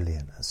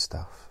brilliant at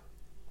stuff.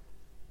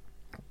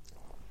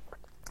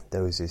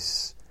 There was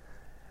this,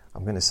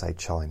 I'm going to say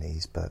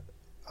Chinese, but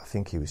I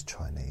think he was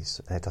Chinese,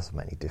 and it doesn't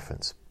make any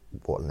difference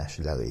what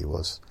nationality he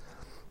was.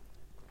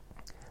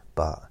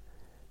 But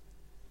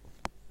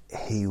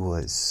he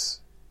was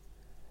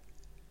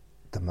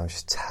the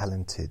most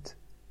talented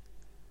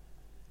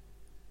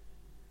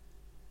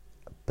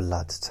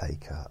blood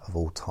taker of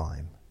all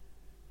time.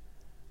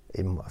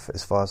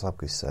 As far as I'm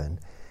concerned,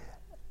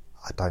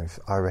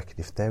 I reckon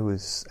if there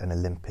was an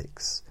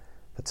Olympics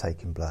for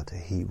taking blood,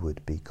 he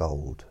would be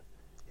gold.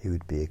 He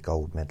would be a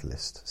gold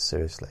medalist,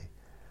 seriously.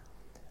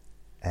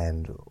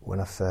 And when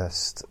I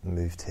first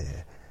moved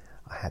here,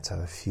 I had to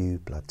have a few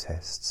blood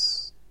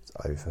tests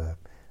over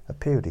a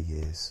period of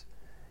years,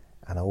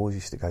 and I always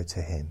used to go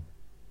to him.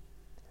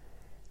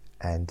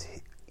 And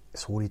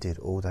that's all he did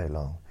all day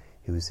long.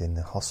 He was in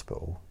the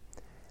hospital,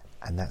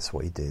 and that's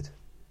what he did.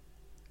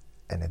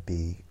 And there'd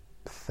be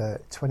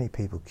 20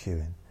 people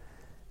queuing,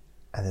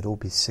 and they'd all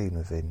be seen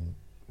within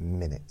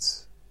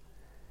minutes.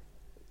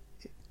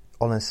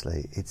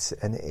 Honestly,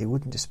 it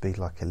wouldn't just be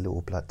like a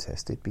little blood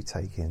test. It'd be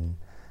taking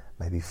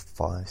maybe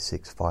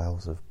 5-6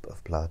 vials of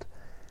blood,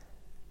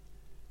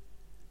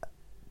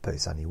 but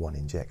it's only one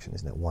injection,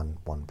 isn't it?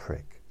 One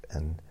prick.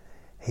 And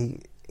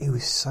he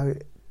was so,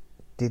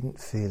 didn't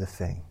feel a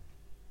thing.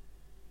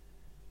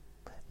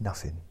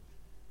 Nothing.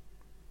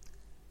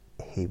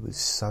 He was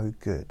so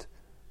good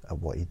at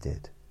what he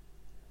did.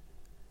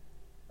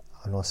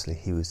 And honestly,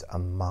 he was a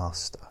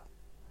master,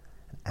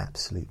 an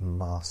absolute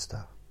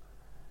master.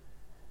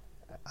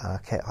 And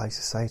I used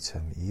to say to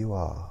him, "You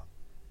are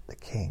the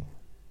king."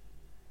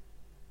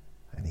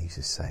 And he used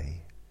to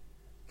say,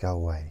 "Go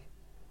away,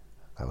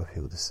 go with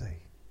people to see."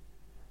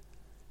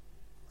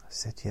 I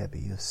said, "Yeah, but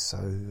you're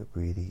so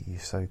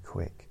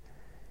quick."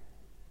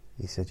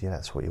 He said, "Yeah,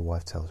 that's what your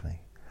wife tells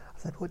me." I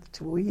said, "What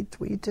are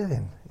you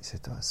doing?" He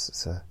said, "Oh,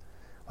 it's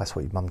That's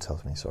what your mum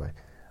tells me, sorry.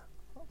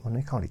 Well,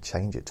 you can't really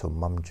change it to a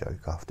mum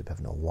joke after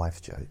having a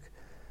wife joke.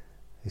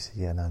 He said,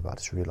 yeah, no, but I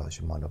just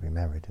realised you might not be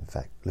married. In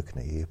fact,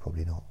 looking at you, you're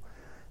probably not.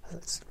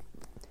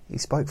 He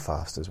spoke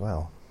fast as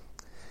well.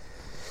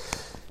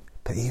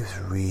 But he was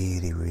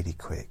really, really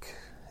quick.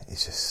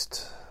 It's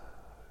just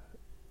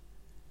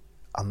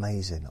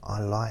amazing.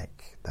 I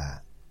like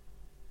that.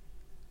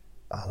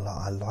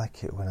 I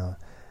like it when I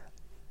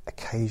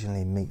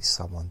occasionally meet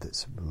someone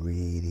that's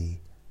really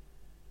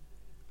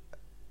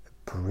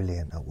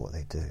brilliant at what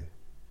they do.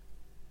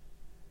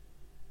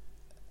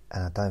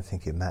 And I don't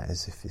think it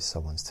matters if it's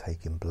someone's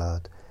taking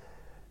blood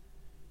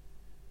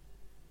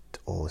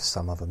or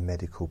some other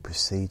medical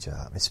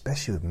procedure,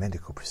 especially with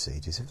medical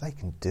procedures, if they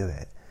can do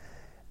it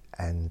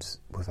and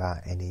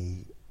without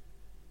any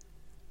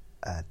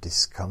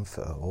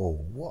discomfort at all,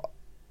 what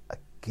a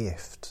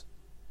gift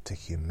to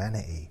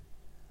humanity.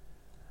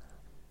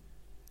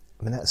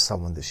 I mean, that's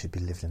someone that should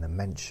be living in a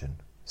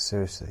mansion,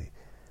 seriously.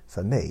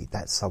 For me,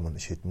 that's someone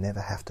that should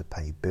never have to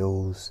pay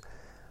bills,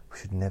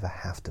 should never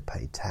have to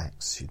pay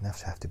tax, should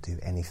never have to do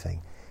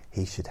anything.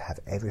 He should have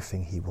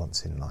everything he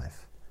wants in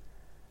life,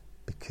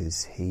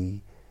 because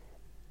he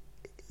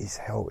was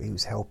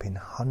helping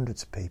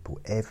hundreds of people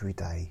every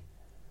day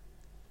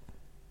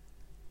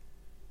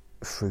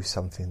through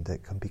something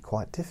that can be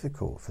quite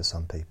difficult for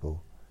some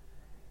people,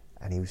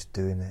 and he was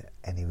doing it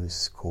and he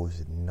was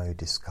causing no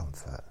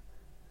discomfort.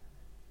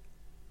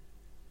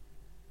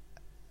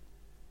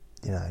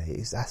 You know,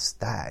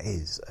 that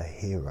is a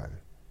hero,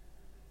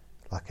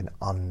 like an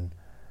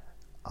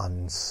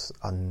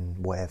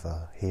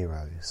whatever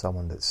hero,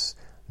 someone that's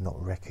not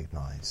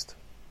recognised,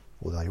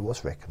 although he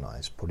was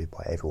recognised probably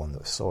by everyone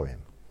that saw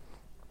him.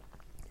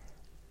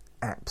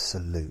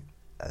 Absolute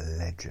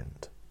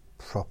legend,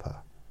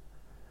 proper.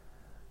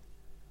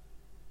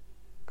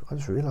 I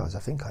just realised I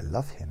think I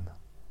love him.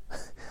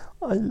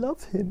 I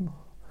love him.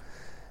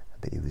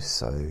 But he was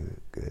so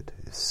good,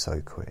 he was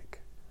so quick.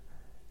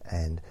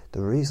 And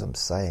the reason I'm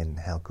saying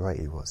how great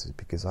he was is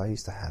because I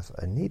used to have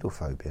a needle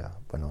phobia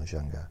when I was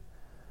younger.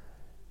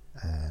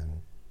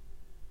 And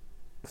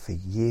for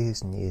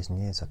years and years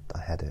and years I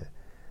had it.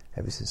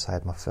 Ever since I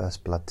had my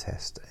first blood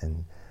test,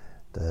 and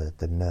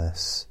the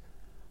nurse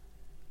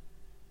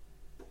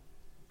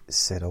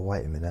said, oh,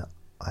 wait a minute,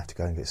 I have to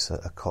go and get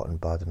a cotton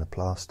bud and a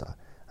plaster,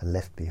 and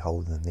left me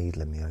holding the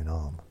needle in my own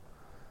arm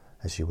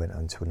as she went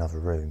into another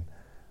room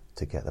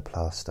to get the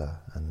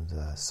plaster and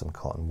some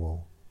cotton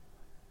wool.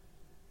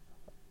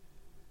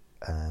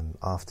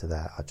 After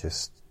that, I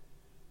just,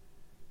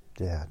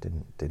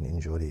 didn't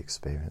enjoy the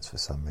experience for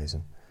some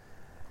reason.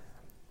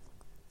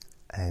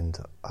 And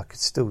I could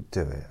still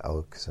do it,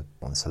 because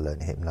once I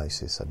learned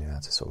hypnosis, I knew how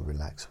to sort of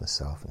relax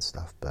myself and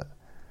stuff. But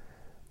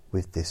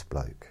with this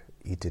bloke,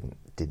 you didn't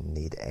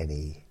need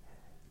any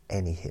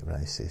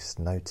hypnosis,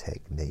 no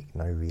technique,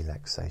 no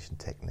relaxation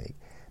technique.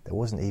 There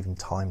wasn't even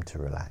time to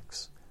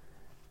relax.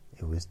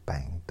 It was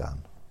bang,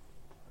 done.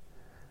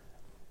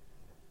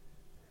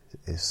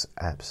 It's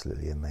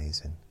absolutely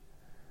amazing.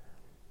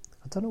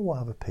 I don't know what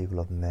other people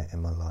I've met in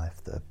my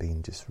life that have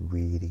been just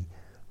really,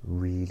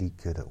 really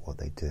good at what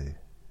they do,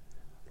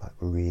 like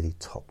really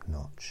top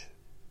notch.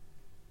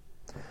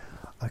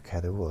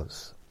 Okay, there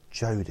was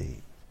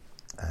Jody.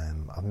 I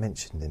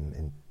mentioned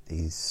him.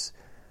 He was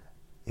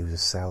a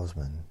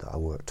salesman that I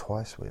worked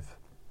twice with.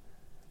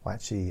 Well,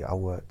 actually, I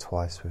worked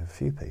twice with a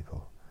few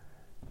people,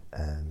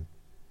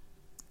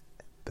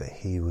 but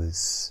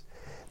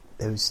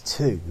there was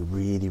two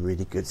really,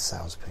 really good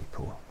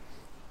salespeople.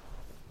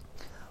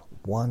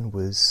 One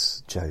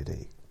was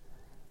Jody,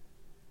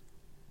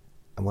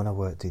 and when I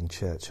worked in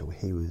Churchill,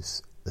 he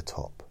was the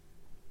top.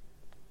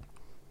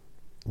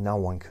 No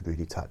one could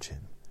really touch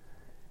him.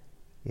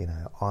 You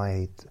know,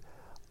 I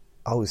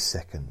was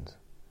second,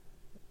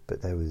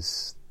 but there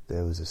was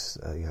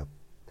a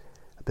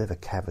bit of a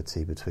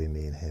cavity between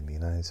me and him. You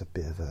know, it's a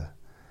bit of I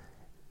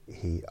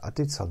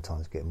did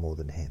sometimes get more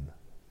than him,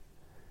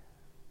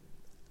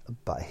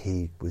 but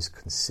he was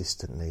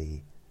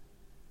consistently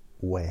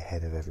way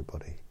ahead of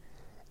everybody.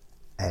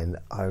 And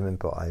I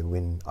remember I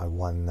won.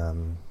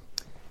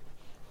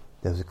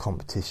 There was a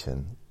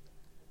competition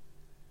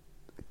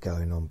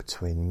going on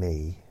between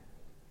me,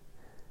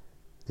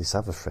 this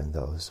other friend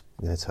that I was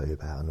going to tell you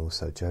about, and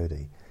also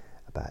Jody,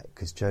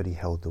 because Jody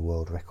held the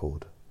world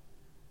record.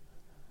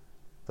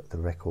 The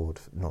record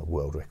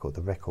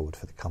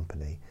for the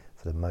company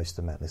for the most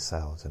amount of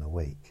sales in a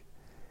week.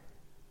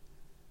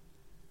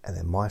 And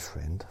then my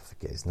friend, I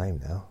forget his name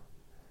now,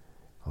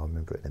 I'll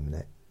remember it in a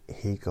minute,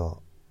 he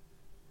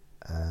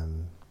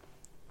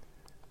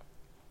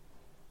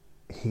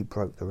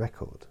broke the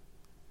record.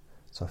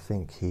 So I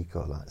think he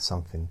got like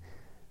something,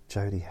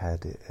 Jody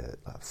had it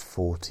at like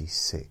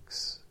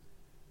 46,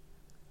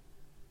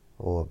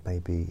 or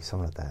maybe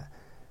something like that.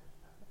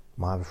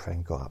 My other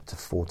friend got up to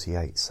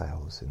 48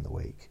 sales in the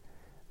week,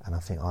 and I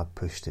think I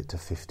pushed it to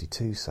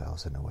 52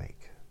 sales in a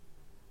week.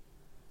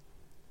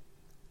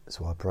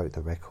 So I broke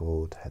the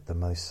record, had the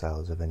most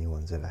sales of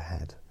anyone's ever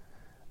had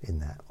in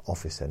that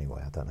office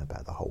anyway. I don't know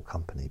about the whole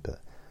company,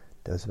 but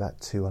there was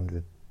about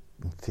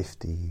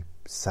 250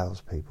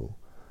 salespeople,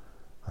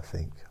 I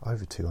think,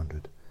 over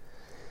 200.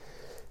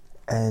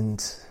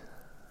 And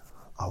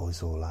I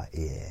was all like,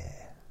 yeah,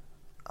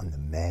 I'm the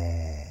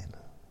man.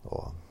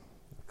 Or,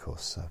 of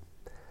course,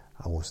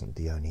 I wasn't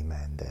the only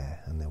man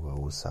there, and there were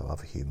also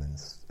other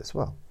humans as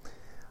well.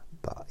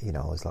 But, you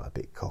know, I was like a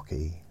bit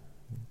cocky.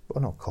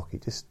 Well, not cocky,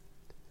 just,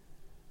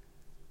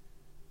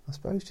 I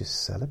suppose,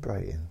 just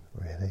celebrating,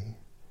 really.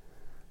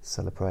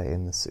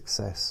 Celebrating the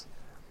success.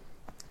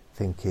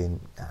 Thinking,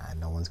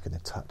 no one's going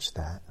to touch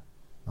that.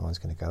 No one's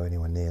going to go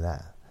anywhere near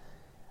that.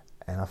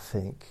 And I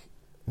think,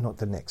 not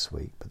the next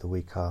week, but the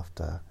week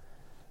after,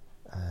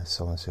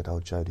 someone said, oh,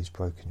 Jodie's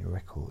broken your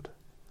record.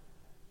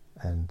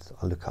 And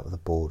I look up at the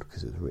board,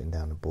 because it was written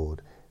down on the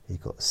board, he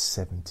got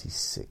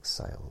 76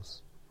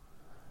 sales.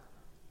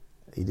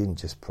 He didn't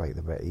just break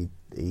the record,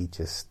 he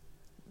just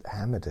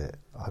hammered it.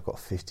 I got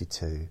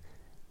 52,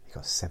 he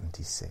got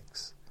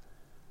 76.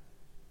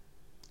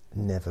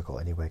 Never got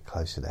anywhere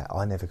close to that.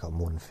 I never got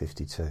more than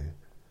 52.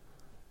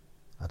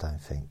 I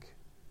don't think.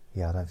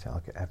 Yeah, I don't think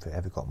I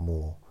ever got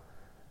more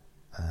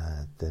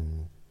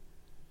than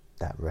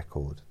that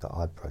record that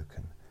I'd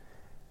broken.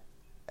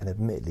 And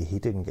admittedly, he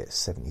didn't get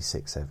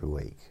 76 every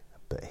week,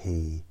 but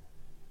he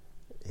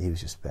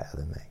was just better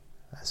than me.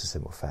 That's a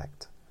simple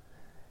fact.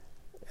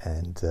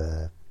 And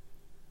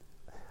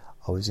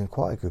I was in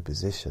quite a good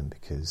position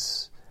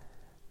because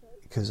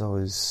I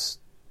was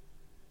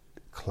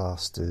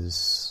classed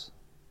as,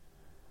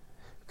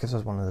 because I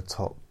was one of the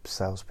top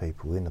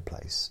salespeople in the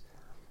place.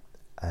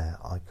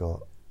 I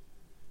got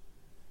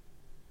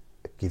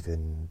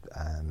given,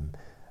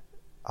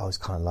 I was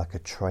kind of like a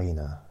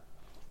trainer,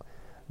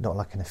 not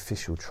like an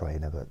official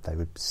trainer, but they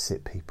would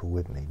sit people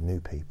with me, new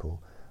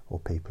people, or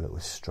people that were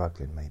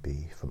struggling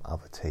maybe from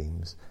other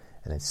teams,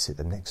 and they'd sit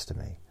them next to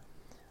me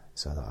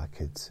so that I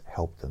could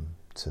help them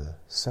to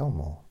sell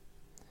more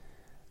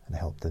and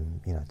help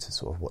them, you know, to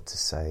sort of what to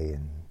say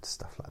and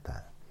stuff like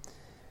that.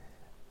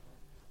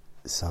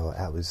 So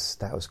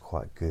that was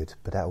quite good,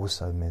 but that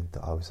also meant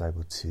that I was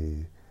able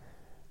to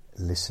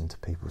listen to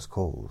people's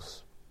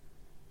calls.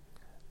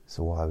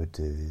 So what I would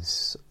do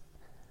is,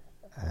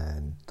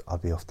 and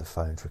I'd be off the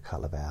phone for a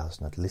couple of hours,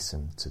 and I'd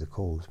listen to the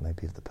calls,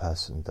 maybe of the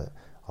person that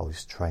I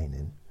was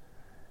training,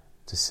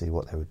 to see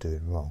what they were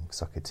doing wrong,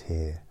 because I could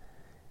hear,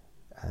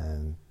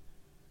 I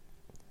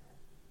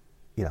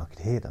could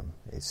hear them.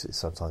 It's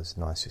sometimes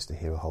nice just to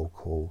hear a whole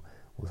call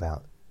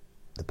without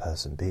the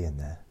person being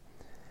there.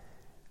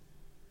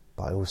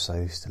 But I also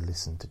used to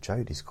listen to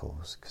Jodie's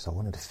calls, because I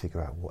wanted to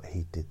figure out what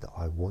he did that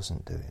I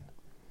wasn't doing.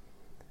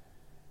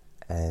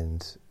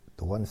 And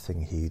the one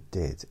thing he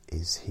did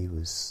is he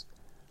was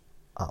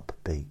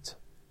upbeat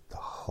the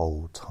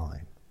whole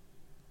time.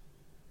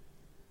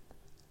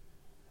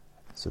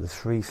 So the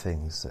three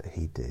things that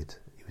he did,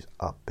 he was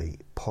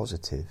upbeat,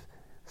 positive,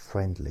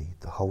 friendly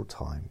the whole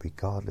time,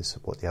 regardless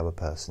of what the other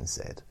person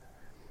said.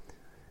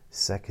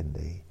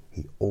 Secondly,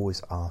 he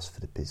always asked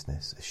for the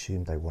business,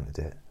 assumed they wanted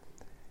it,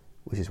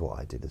 which is what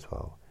I did as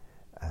well.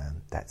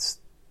 That's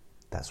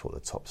what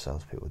the top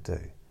salespeople do.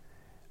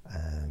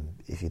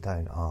 If you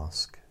don't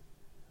ask,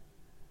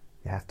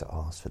 you have to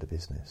ask for the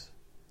business.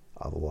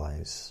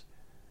 Otherwise,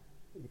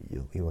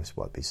 you almost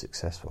won't be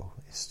successful.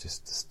 It's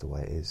just the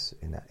way it is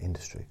in that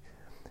industry.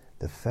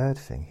 The third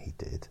thing he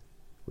did,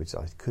 which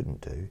I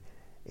couldn't do,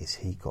 is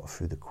he got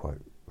through the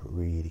quote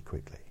really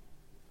quickly.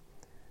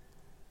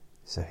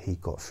 So he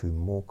got through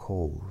more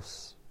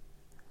calls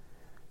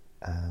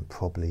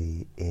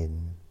probably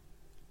in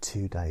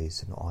 2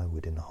 days than I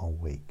would in a whole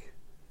week.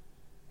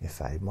 In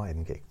fact, he might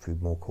even get through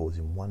more calls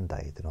in 1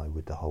 day than I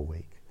would the whole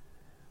week.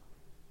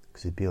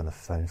 Because he'd be on the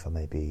phone for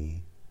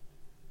maybe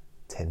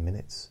 10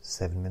 minutes,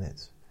 7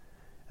 minutes,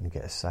 and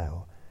get a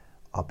sale.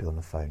 I'd be on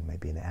the phone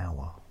maybe an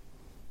hour.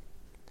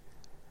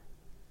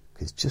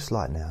 Because just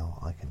like now,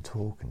 I can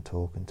talk and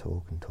talk and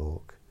talk and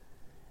talk.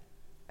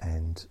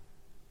 And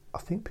I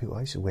think I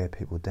used to wear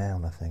people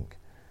down. I think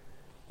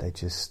they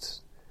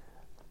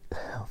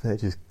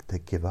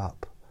give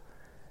up.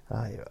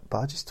 But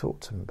I just talk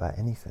to them about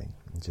anything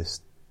and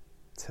just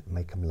to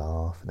make them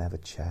laugh and have a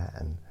chat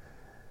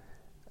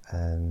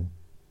and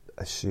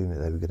assume that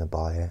they were going to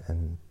buy it.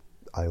 And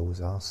I always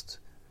asked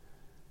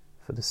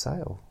for the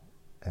sale,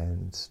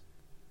 and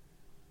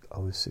I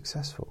was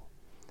successful.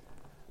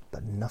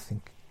 But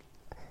nothing,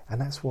 and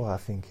that's why I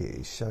think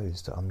it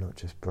shows that I'm not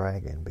just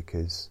bragging,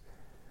 because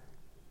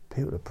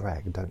people that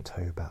brag don't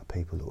tell you about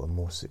people that were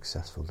more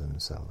successful than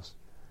themselves.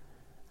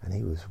 And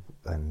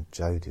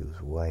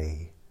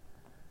Jodie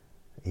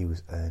he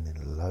was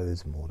earning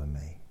loads more than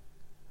me.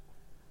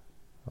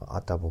 I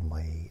doubled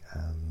my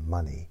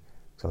money,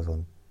 so I was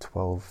on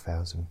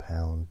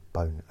 £12,000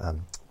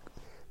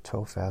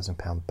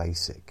 £12,000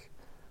 basic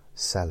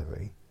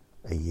salary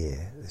a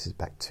year. This is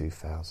back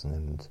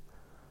 2000,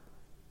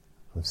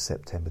 from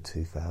September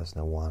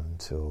 2001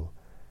 till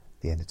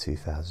the end of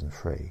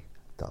 2003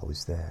 that I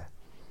was there.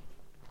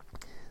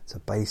 It's a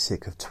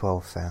basic of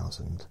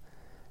 12,000,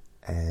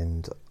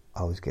 and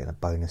I was getting a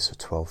bonus of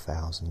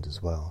 12,000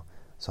 as well.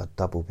 So I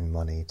doubled my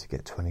money to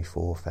get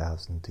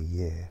 24,000 a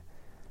year,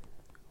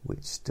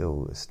 which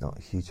still is not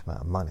a huge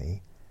amount of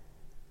money.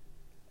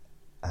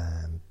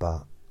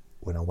 But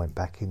when I went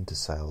back into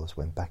sales,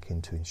 went back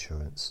into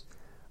insurance,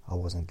 I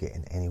wasn't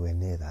getting anywhere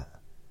near that.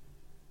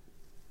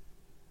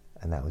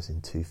 And that was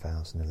in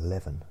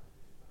 2011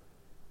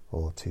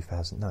 or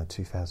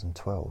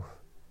 2012,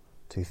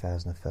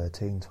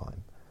 2013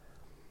 time.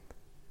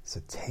 So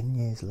 10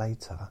 years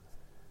later,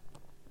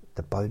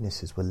 the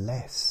bonuses were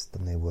less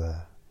than they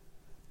were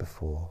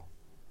before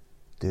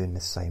doing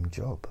the same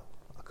job.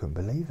 I couldn't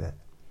believe it.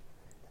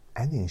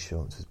 And the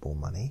insurance was more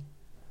money.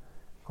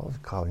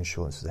 Car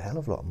insurance was a hell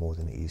of a lot more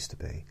than it used to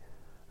be,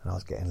 and I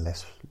was getting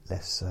less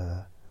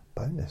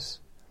bonus.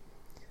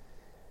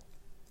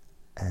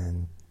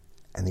 And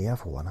the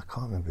other one, I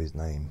can't remember his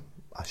name.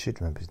 I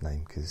should remember his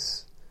name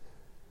because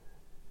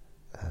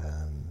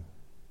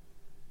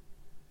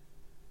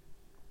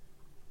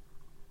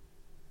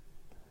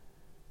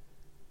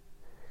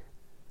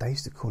they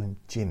used to call him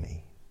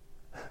Jimmy.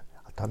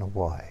 I don't know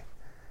why.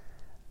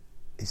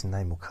 His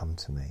name will come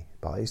to me,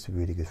 but I used to be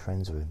really good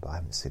friends with him, but I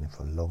haven't seen him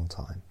for a long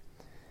time.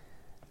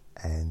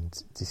 And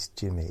this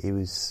Jimmy,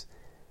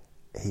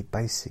 he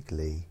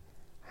basically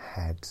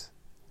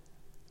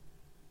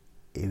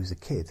he was a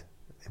kid.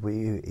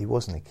 He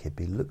wasn't a kid,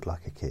 but he looked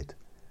like a kid.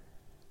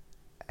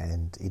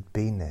 And he'd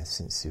been there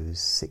since he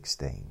was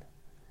 16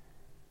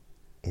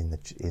 in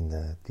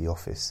the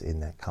office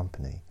in that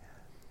company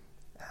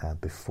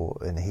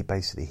before. And he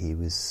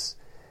was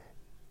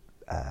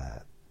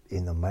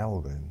in the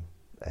mailroom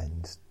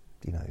and,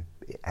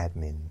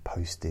 admin,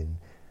 posting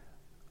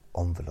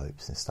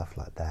envelopes and stuff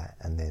like that,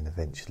 and then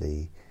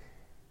eventually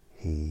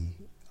he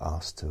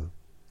asked to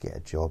get a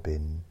job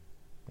in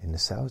the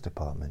sales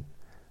department,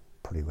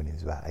 probably when he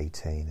was about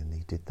 18, and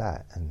he did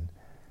that. And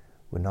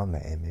when I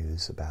met him, he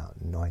was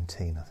about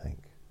 19, I think,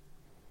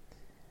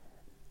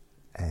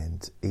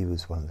 and he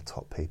was one of the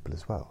top people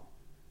as well.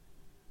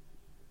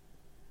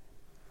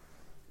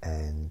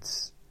 And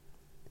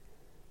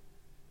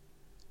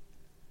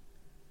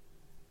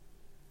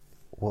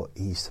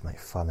he used to make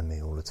fun of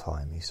me all the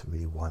time. He used to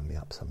really wind me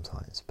up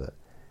sometimes, but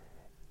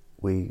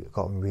we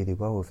got on really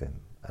well with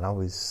him. And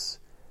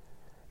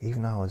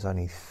even though I was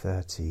only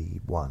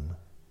 31,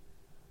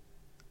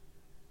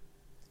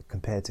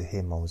 compared to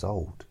him I was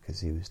old,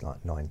 because he was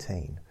like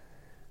 19,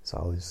 so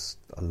I was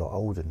a lot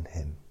older than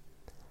him.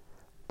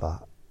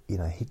 But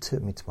he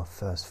took me to my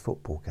first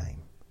football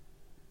game,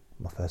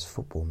 my first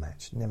football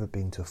match. Never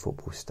been to a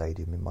football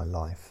stadium in my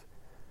life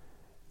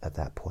at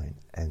that point.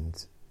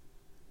 And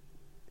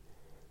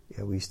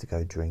we used to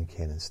go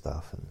drinking and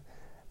stuff, and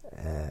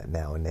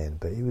now and then.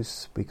 But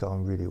we got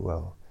on really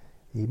well.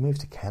 He moved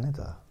to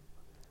Canada,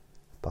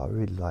 but I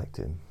really liked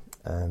him.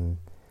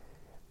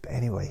 But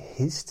anyway,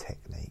 his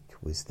technique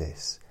was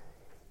this.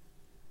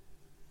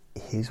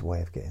 His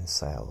way of getting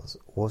sales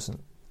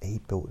wasn't. He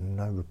built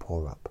no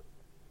rapport up.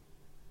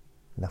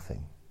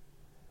 Nothing.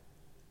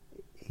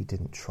 He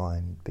didn't try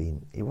and be.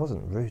 He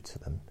wasn't rude to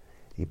them.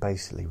 He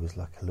basically was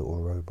like a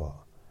little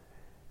robot.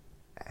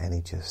 And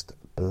he just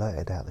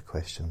blurted out the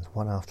questions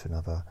one after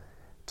another,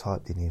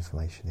 typed in the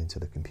information into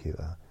the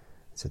computer,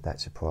 said,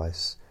 "That's your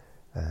price.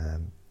 Do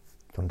you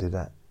want to do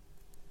that?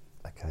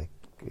 Okay,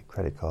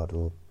 credit card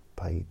or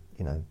pay.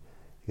 You're going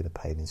to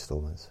pay in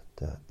instalments.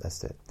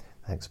 That's it.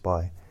 Thanks,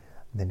 bye."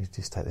 And then he'd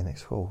just take the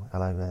next call.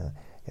 Hello, and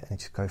he'd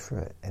just go through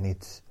it. And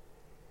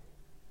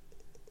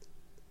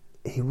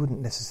he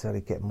wouldn't necessarily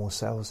get more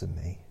sales than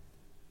me.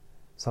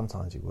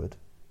 Sometimes he would.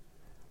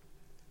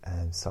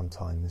 And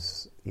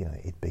sometimes,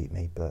 he'd beat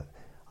me, but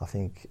I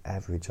think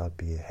average I'd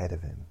be ahead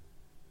of him.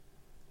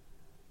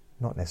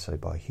 Not necessarily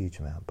by a huge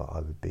amount, but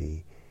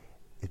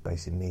it's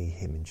basically me,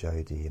 him and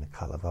Jody and a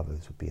couple of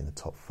others would be in the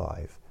top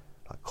 5,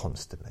 like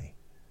constantly,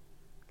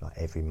 like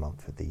every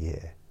month of the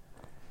year.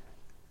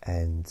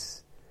 And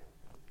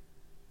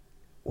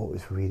what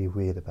was really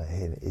weird about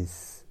him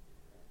is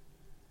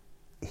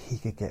he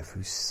could get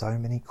through so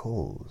many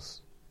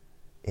calls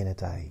in a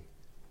day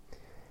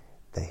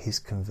that his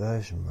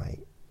conversion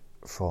rate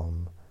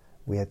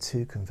we had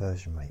 2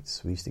 conversion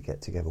rates. We used to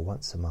get together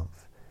once a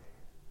month,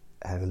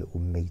 have a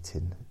little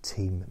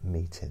team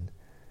meeting,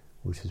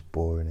 which was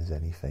boring as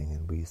anything,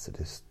 and we used to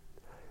just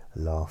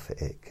laugh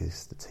at it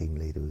because the team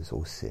leader was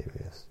all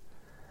serious.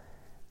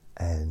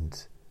 And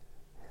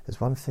there's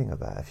one thing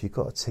about it, if you've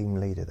got a team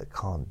leader that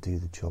can't do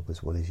the job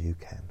as well as you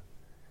can,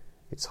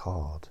 it's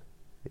hard.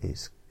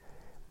 If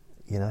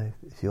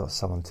you've got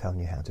someone telling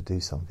you how to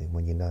do something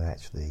when you know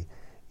actually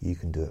you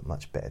can do it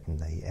much better than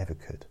they ever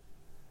could.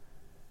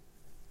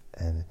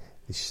 And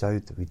it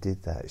showed that we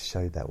did that. It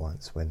showed that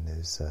once when we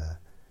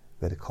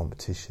had a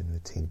competition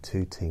between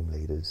 2 team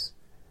leaders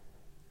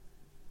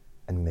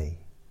and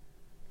me.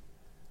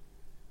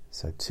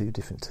 So 2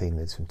 different team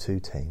leaders from 2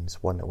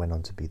 teams, one that went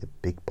on to be the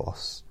big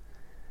boss,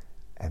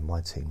 and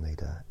my team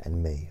leader,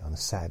 and me. On a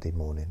Saturday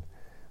morning,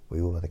 we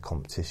all had a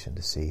competition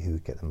to see who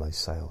would get the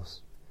most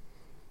sales.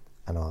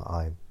 And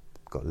I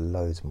got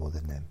loads more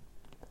than them,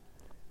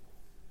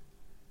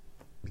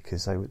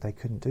 because they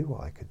couldn't do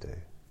what I could do.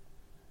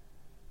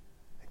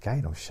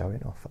 Again, I'm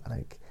showing off.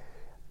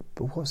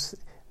 But what's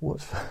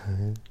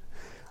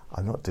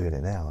I'm not doing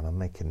it now, and I'm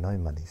making no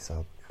money.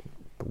 So,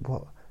 but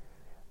what?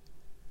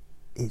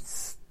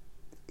 It's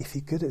if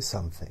you're good at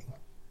something,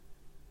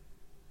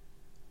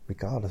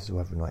 regardless of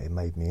whether or not it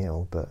made me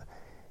ill, but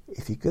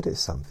if you're good at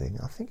something,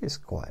 I think it's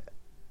quite.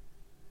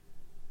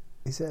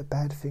 Is it a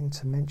bad thing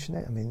to mention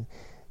it? I mean,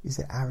 is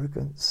it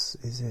arrogance?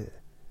 Is it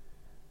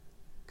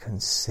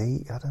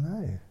conceit? I don't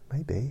know.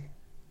 Maybe,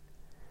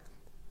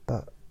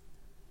 but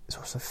it's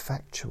also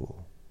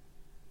factual.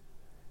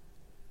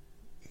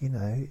 You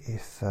know,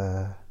 if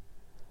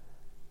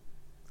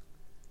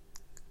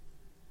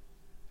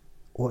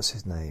what's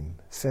his name,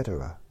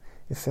 Federer.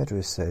 If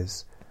Federer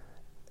says,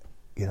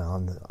 you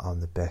know, I'm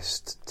the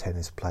best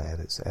tennis player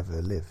that's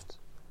ever lived.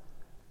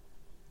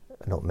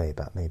 Not me,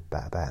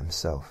 about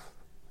himself.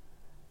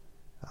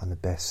 I'm the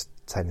best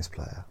tennis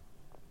player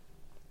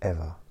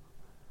ever.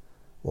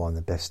 Or I'm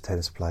the best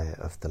tennis player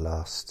of the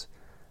last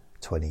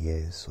 20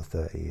 years or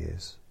 30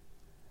 years.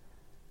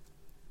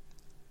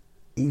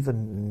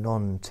 Even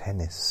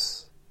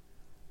non-tennis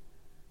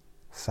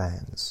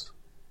fans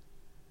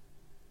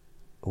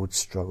would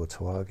struggle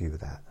to argue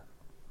with that.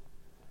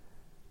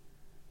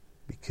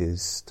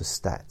 Because the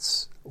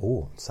stats,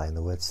 I'm saying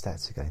the word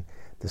stats again,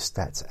 the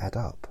stats add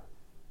up.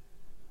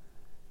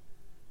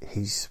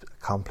 He's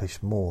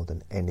accomplished more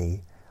than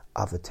any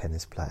other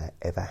tennis player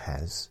ever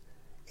has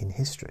in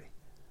history.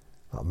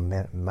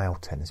 Like male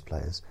tennis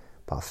players,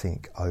 but I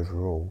think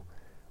overall,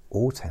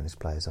 all tennis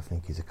players, I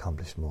think he's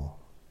accomplished more.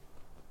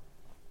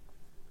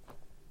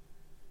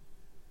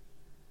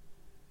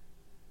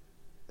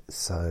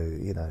 So,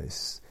 you know,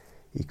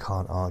 you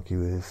can't argue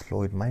with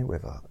Floyd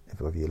Mayweather,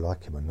 whether you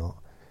like him or not.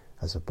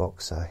 As a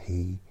boxer,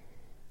 he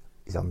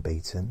is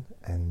unbeaten,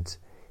 and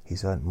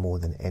he's earned more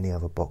than any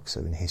other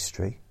boxer in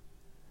history.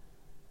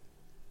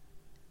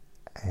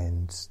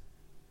 And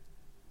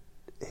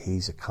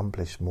he's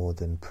accomplished more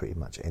than pretty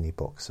much any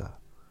boxer.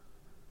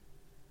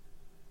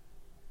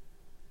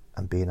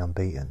 And being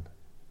unbeaten.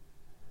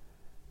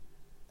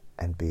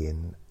 And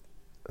being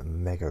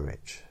mega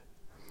rich.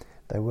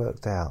 They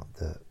worked out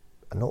that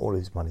not all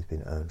his money's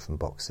been earned from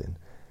boxing.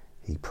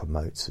 He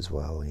promotes as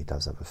well, and he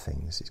does other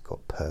things. He's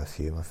got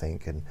perfume, I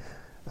think, and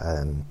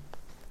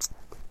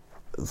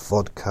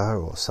vodka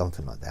or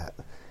something like that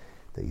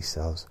he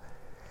sells.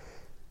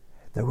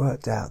 They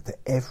worked out that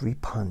every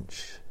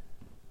punch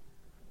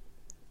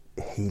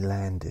he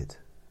landed,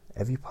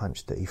 every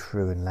punch that he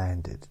threw and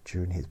landed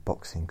during his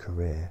boxing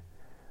career,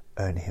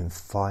 earned him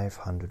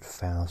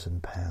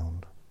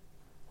 £500,000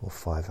 or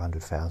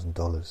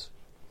 $500,000.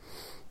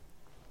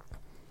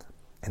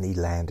 And he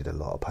landed a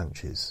lot of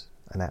punches,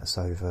 and that's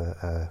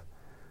over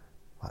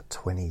a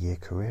 20-year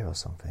career or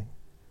something.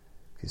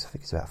 Because I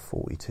think he's about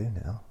 42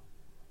 now.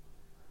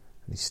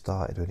 And he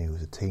started when he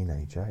was a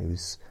teenager. He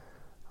was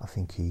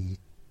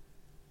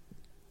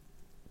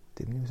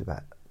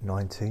about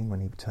 19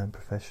 when he turned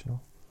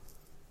professional.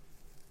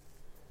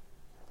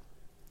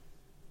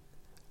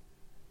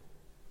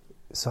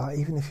 So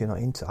even if you're not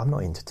I'm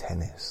not into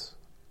tennis,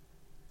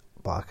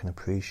 but I can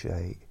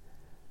appreciate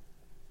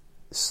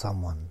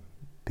someone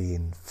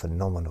being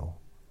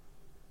phenomenal.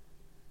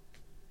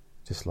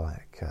 Just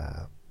like,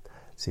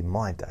 in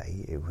my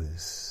day, it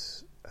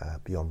was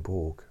Bjorn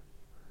Borg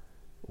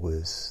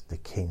was the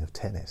king of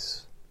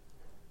tennis.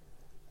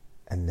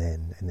 And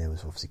there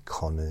was obviously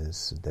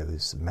Connors, there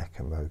was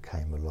McEnroe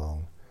came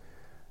along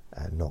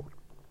and knocked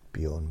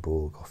Bjorn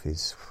Borg off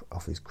his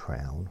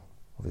crown,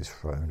 off his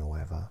throne or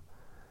whatever.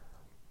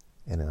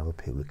 And then other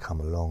people had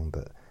come along,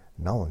 but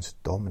no one's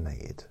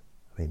dominated.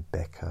 I mean,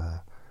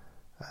 Becker,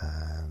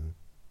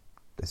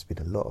 there's been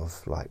a lot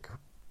of like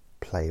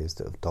players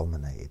that have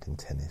dominated in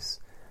tennis,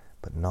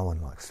 but no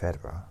one like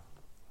Federer.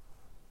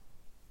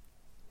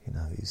 You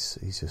know,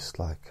 he's just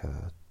like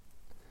a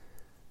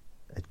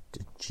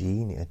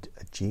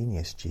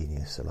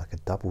genius, or like a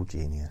double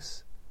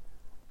genius.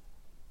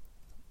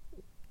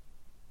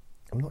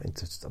 I'm not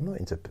into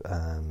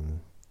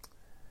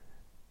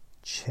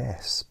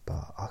chess,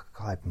 but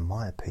I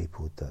admire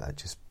people that are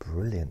just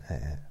brilliant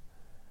at it.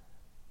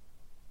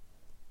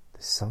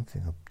 There's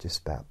something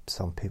just about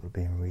some people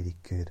being really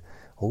good.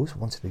 I always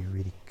wanted to be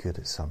really good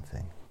at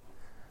something.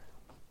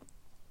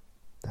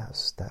 That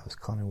was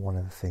kind of one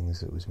of the things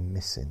that was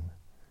missing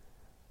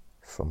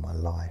from my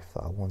life.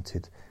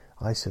 That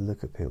I used to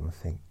look at people and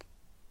think,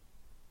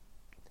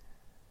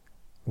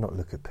 not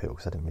look at people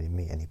because I didn't really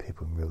meet any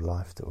people in real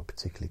life that were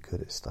particularly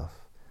good at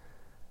stuff.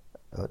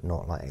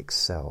 Not like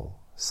excel.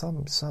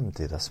 Some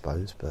did, I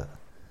suppose, but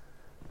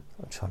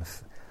I'm trying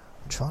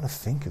to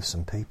think of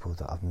some people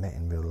that I've met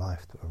in real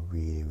life that are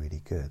really,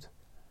 really good.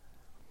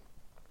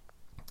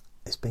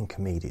 It's been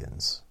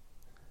comedians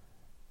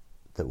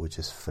that were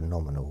just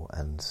phenomenal,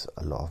 and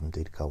a lot of them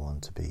did go on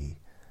to be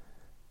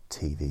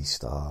TV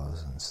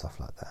stars and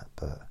stuff like that,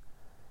 but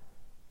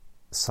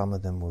some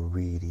of them were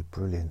really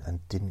brilliant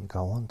and didn't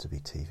go on to be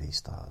TV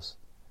stars.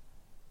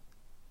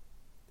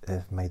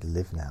 They've made a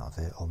living out of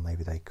it, or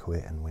maybe they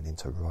quit and went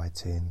into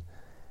writing,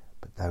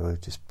 but they were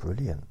just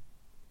brilliant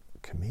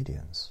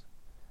comedians.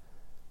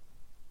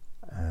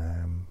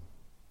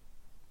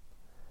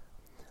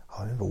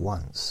 I remember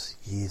once,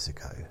 years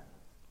ago,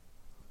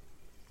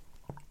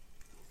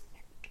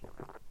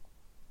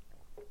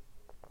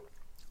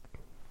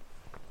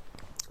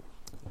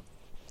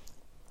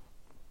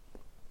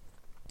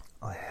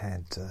 I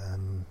had,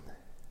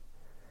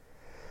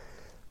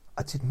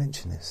 I did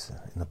mention this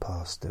in the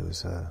past. There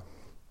was a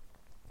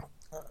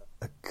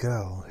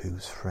girl who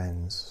was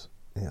friends.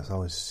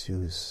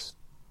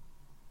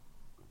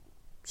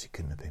 She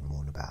couldn't have been more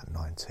than about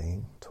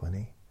 19,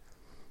 20,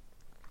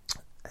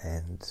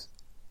 and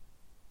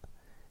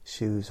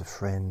she was a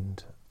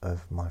friend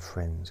of my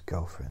friend's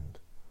girlfriend,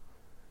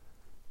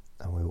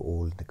 and we were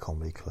all in the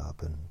comedy club,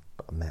 and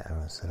I met her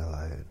and said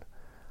hello, and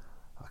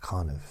I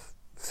kind of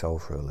fell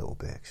for her a little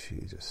bit.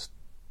 She just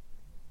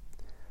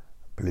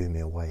blew me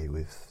away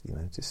with,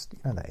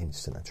 that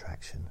instant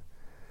attraction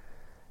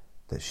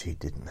that she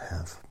didn't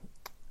have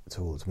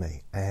towards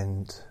me.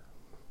 And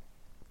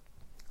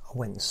I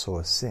went and saw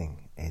her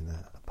sing in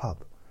a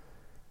pub,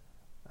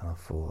 and I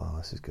thought, oh,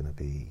 this is going to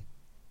be,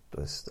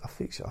 I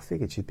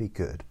figured she'd be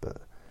good, but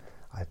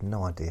I had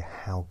no idea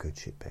how good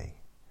she'd be.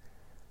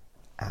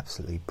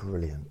 Absolutely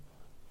brilliant,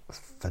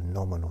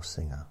 phenomenal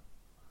singer.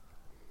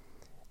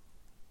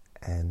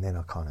 And then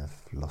I kind of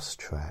lost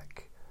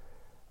track.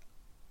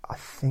 I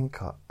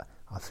think I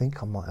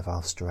might have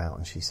asked her out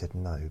and she said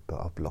no, but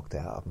I blocked it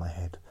out of my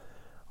head.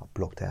 I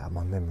blocked it out of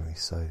my memory,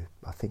 so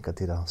I think I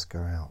did ask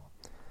her out.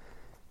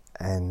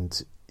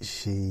 And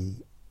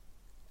she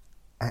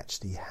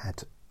actually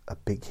had a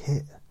big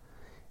hit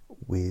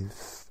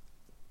with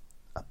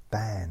a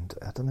band.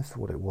 I don't know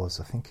what it was.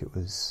 I think it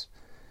was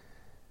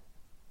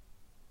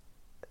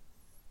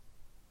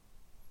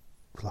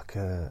like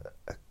those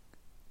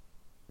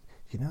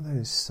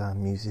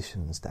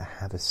musicians that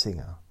have a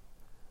singer.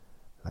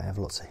 They have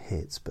lots of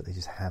hits, but they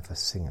just have a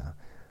singer.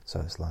 So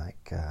it's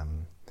like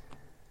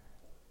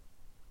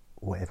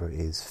whatever it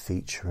is,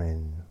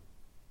 featuring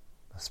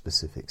a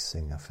specific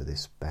singer for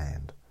this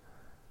band.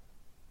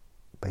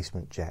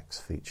 Basement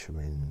Jaxx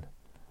featuring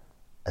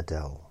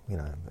Adele,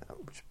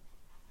 which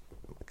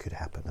could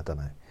happen, I don't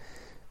know.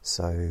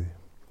 So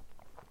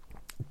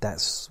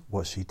that's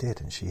what she did,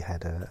 and she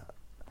had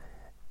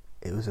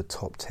it was a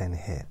top 10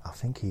 hit. I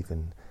think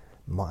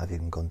might have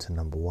even gone to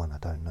number 1, I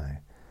don't know.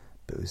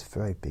 But it was a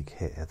very big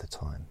hit at the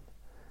time.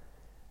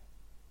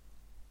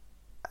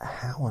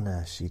 How on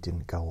earth she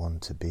didn't go on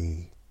to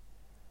be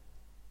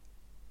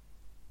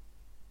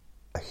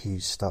a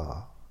huge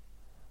star,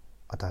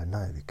 I don't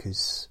know,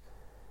 because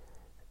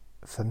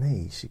for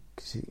me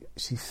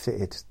she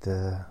fitted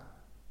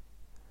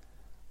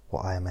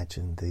what I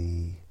imagine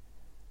the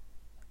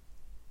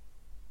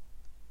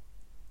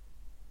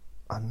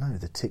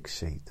tick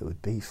sheet that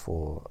would be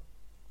for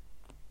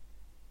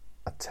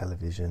a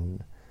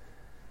television,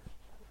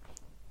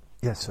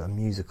 so a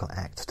musical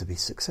act to be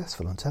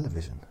successful on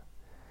television.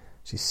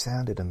 She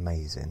sounded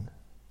amazing,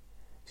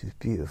 she was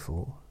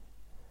beautiful,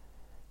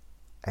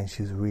 and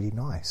she was really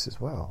nice as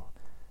well.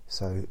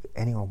 So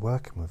anyone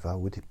working with her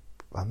would,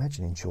 I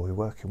imagine, enjoy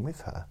working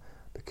with her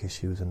because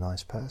she was a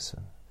nice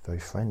person, very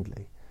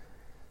friendly.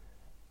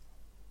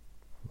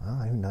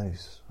 Well, who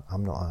knows?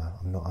 I'm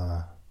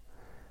not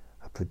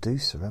a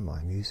producer, am I?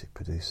 A music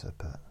producer,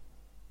 but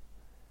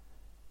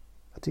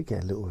I did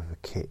get a little bit of a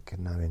kick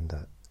knowing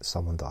that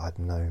someone that I'd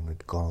known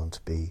had gone on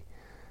to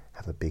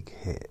have a big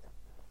hit.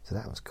 So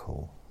that was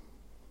cool.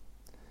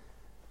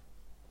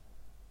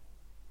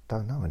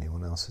 Don't know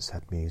anyone else has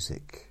had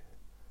music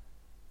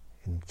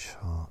in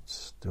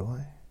charts, do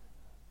I?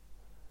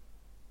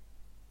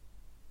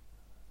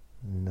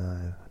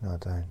 No, I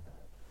don't.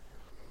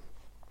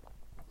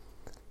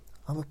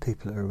 Other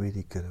people are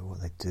really good at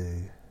what they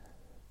do.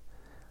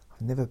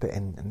 I've never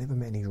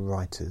met any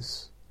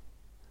writers.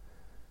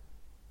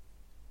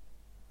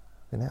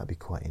 And that would be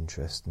quite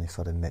interesting if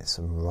I'd have met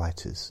some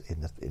writers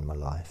in my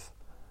life,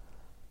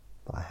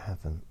 but I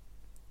haven't.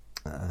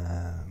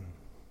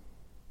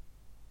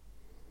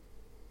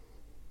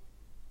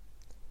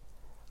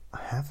 I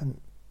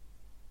haven't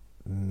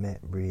met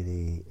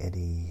really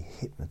any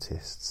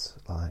hypnotists,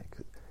 like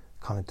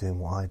kind of doing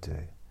what I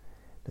do.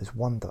 There's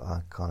one that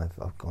I've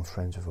gone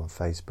friends with on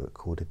Facebook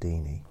called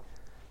Adini,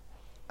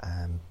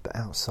 but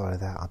outside of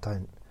that, I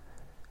don't.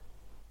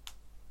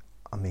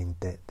 I mean,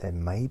 there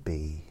may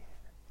be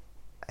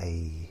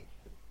a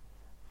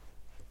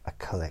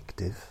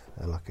collective,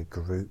 like a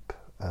group,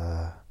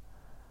 a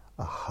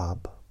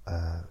hub,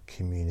 a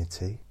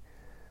community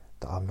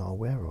that I'm not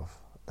aware of.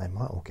 They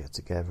might all get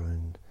together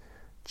and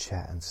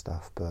chat and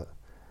stuff, but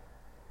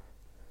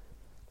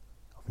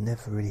I've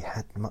never really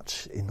had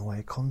much in the way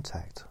of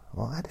contact.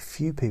 Well, I had a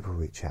few people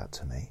reach out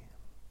to me.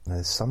 And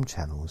there's some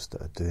channels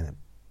that are doing it.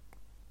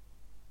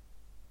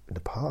 In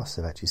the past,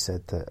 they've actually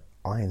said that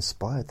I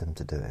inspired them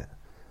to do it,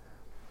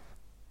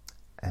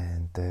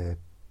 and they're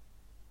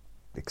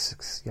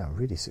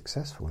really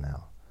successful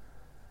now.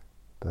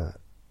 But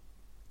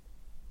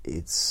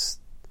it's,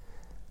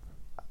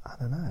 I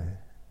don't know.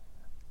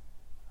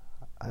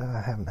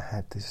 I haven't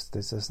had this.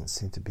 There doesn't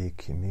seem to be a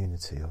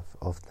community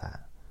of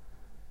that.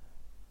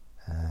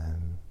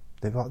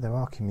 There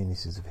are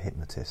communities of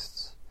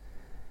hypnotists,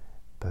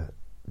 but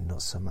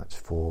not so much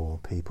for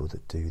people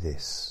that do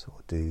this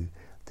or do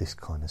this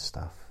kind of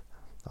stuff.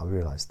 I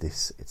realise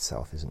this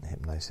itself isn't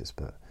hypnosis,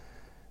 but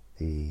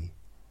the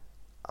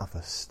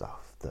other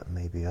stuff that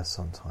maybe I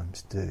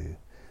sometimes do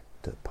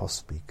that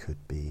possibly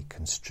could be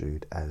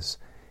construed as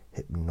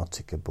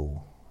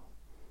hypnoticable.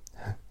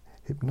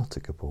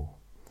 Hypnoticable.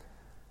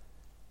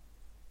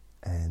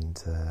 And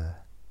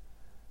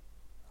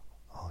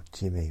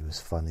Jimmy was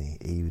funny.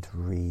 He would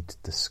read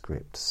the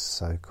script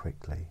so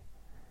quickly.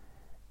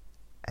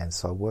 And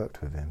so I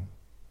worked with him.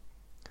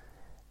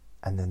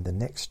 And then the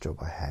next job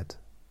I had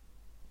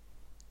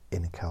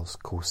in a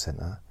call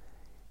centre,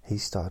 he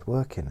started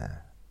working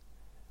there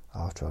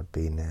after I'd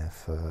been there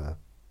for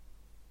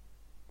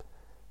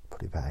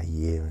probably about a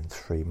year and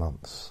 3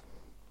 months,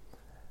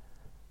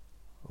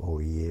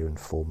 or a year and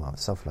 4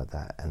 months, something like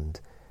that. And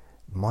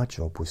my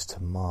job was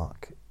to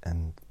mark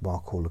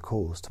all the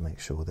calls to make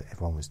sure that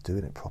everyone was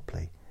doing it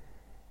properly.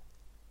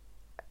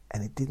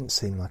 And it didn't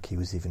seem like he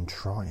was even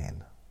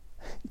trying.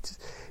 He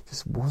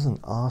just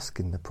wasn't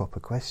asking the proper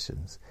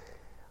questions.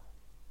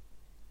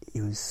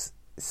 He was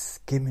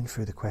skimming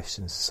through the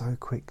questions so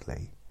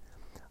quickly,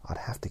 I'd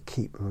have to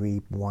keep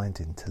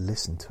rewinding to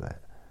listen to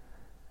it.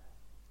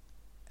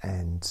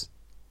 And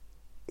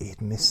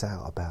he'd miss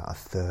out about a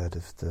third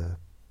of the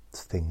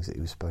things that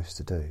he was supposed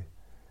to do.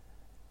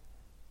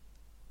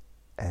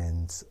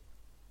 And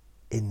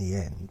in the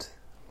end,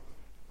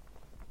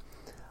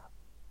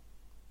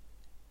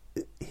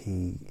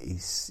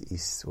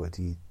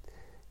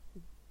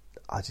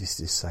 I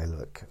just say,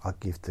 look, I'd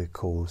give the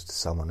calls to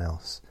someone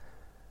else,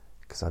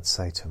 because I'd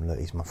say to him, look,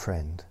 he's my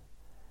friend.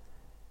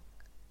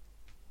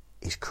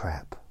 He's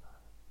crap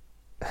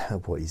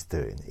at what he's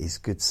doing. He's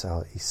good,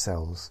 he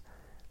sells,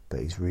 but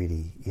he's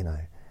really,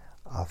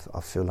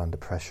 I feel under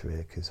pressure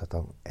here, because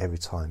every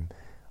time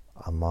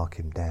I mark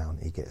him down,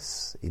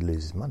 he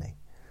loses money.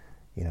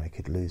 He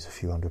could lose a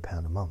few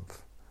 £100 a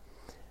month.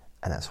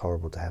 And that's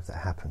horrible to have that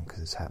happen,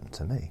 because it's happened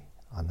to me.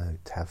 I know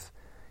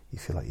you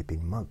feel like you've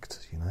been mugged,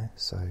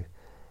 So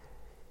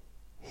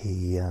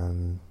he,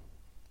 in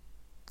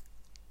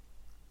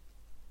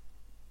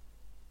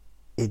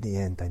the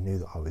end, they knew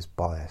that I was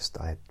biased.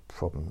 I had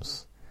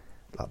problems,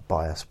 like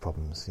bias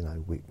problems,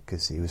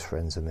 because he was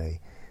friends with me,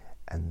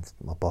 and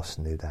my boss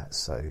knew that.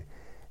 So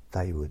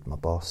my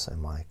boss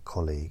and my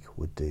colleague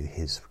would do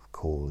his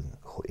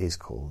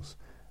calls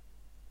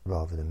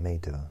rather than me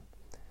do them.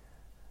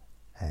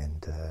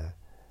 And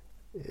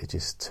it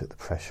just took the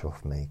pressure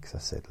off me, because I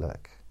said,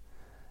 look,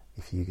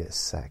 if you get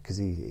sacked, because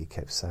he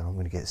kept saying, I'm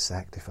going to get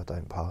sacked if I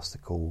don't pass the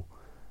call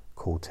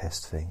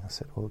test thing. I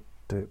said, well,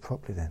 do it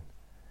properly then.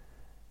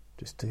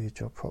 Just do your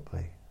job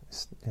properly.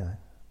 It's,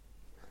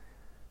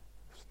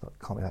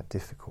 can't be that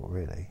difficult,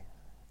 really.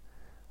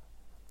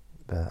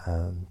 But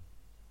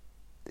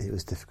it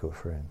was difficult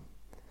for him.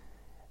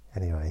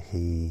 Anyway,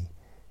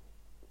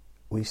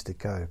 we used to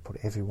go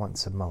probably every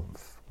once a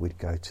month. We'd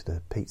go to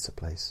the pizza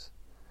place,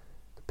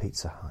 the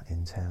Pizza Hut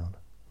in town.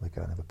 We'd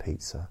go and have a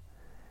pizza.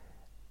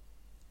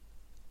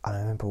 I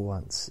remember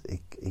once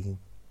he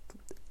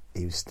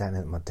was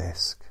standing at my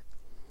desk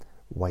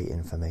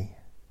waiting for me,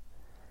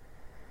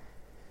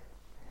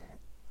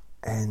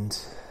 and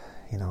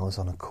I was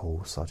on a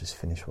call, so I just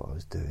finished what I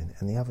was doing,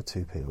 and the other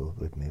two people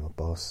with me, my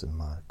boss and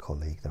my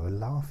colleague, they were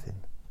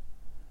laughing.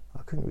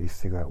 I couldn't really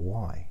figure out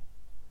why.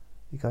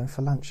 You going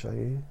for lunch, are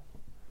you?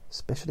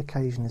 Special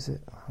occasion, is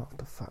it? Oh, what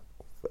the fuck?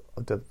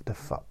 The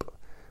fup.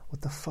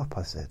 What the fup,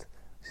 I said.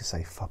 I used to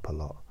say fup a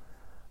lot.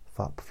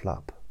 Fup,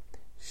 flup,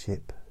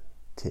 ship,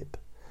 tip.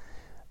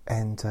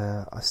 And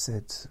I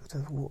said,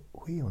 what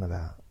are you on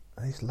about?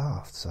 And he just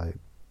laughed, so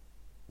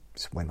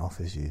just went off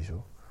as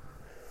usual.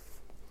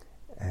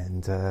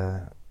 And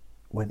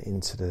went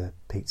into the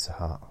Pizza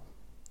Hut,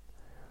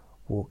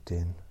 walked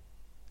in.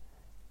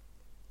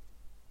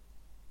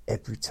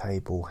 Every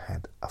table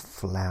had a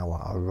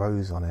flower, a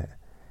rose on it,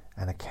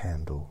 and a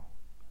candle,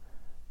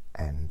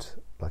 and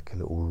like a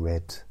little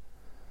red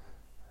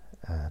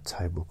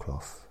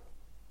tablecloth.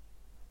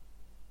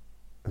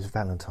 It was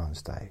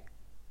Valentine's Day.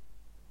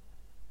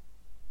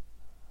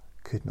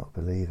 Could not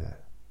believe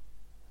it.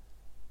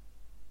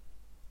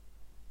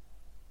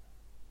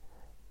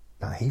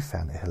 Now, he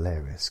found it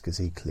hilarious, because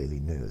he clearly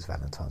knew it was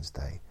Valentine's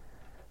Day,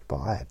 but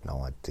I had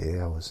no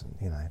idea. I wasn't,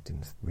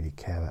 didn't really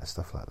care about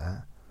stuff like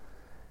that.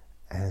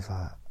 And it's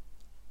like,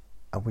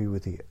 and we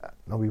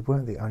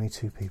weren't the only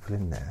two people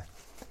in there,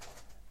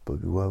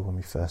 but we were when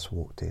we first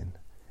walked in.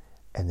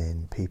 And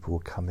then people were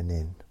coming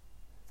in,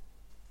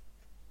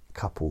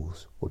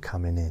 couples were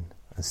coming in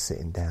and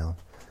sitting down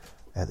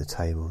at the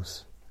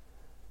tables,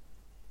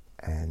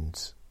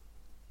 and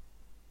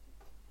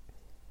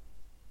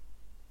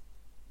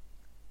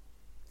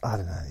I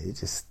don't know, it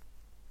just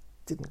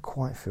didn't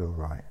quite feel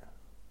right.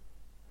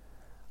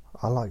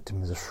 I liked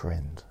him as a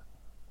friend.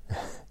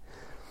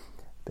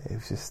 But it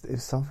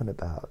was something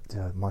about,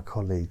 my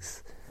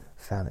colleagues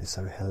found it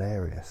so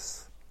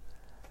hilarious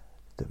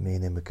that me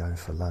and him were going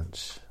for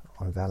lunch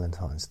on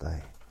Valentine's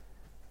Day.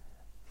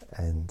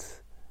 And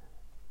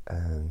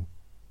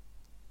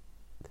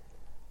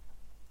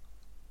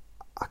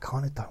I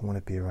kind of don't want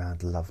to be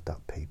around loved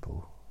up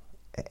people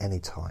at any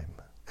time.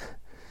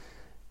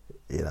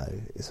 You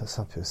know, it's like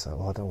some people say,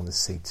 "Oh, I don't want to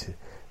see two."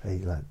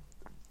 Like,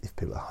 if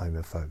people are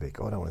homophobic,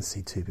 "Oh, I don't want to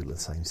see two people of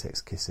the same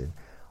sex kissing."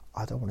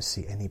 I don't want to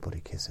see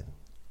anybody kissing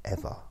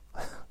ever.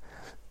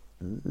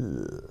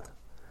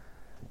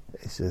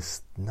 It's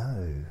just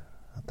no.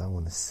 I don't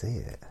want to see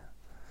it.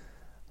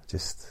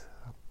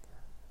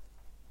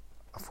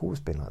 I've always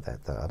been like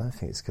that, though. I don't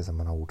think it's because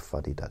I'm an old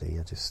fuddy-duddy.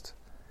 It's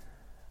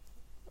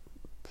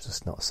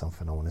just not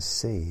something I want to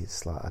see.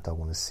 It's like I don't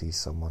want to see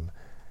someone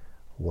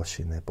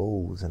washing their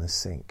balls in a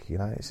sink. You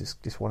know, it's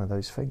just one of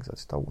those things I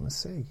just don't want to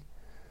see.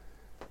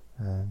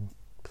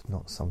 It's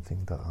not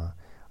something that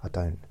I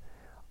don't.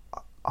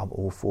 I'm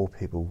all for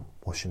people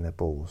washing their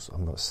balls.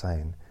 I'm not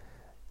saying,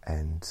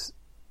 and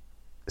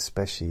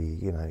especially,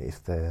 you know,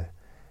 if they're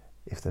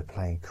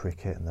playing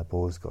cricket and their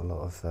ball's got a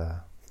lot of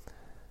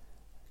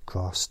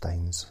grass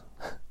stains,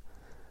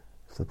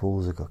 if the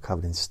balls have got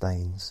covered in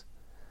stains,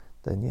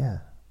 then yeah.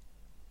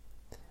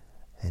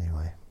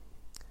 Anyway,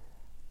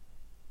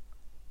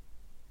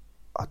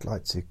 I'd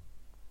like to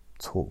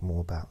talk more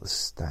about the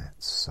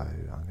stats, so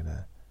I'm going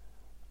to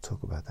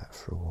talk about that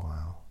for a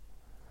while.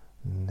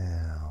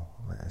 Now,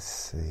 let's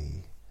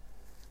see.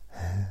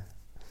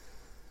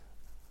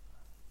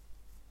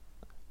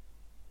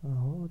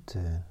 Oh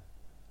dear.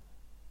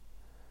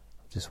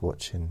 I'm just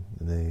watching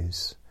the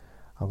news.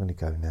 I'm going to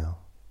go now.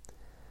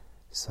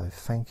 So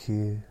thank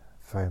you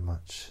very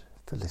much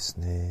for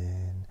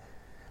listening.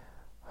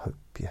 Hope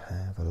you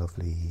have a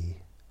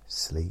lovely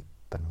sleep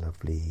and a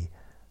lovely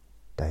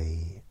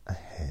day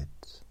ahead.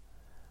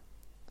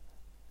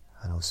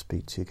 And I'll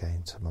speak to you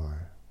again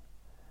tomorrow.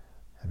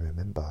 And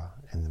remember,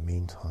 in the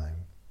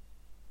meantime,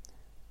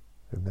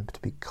 remember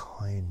to be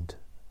kind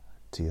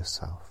to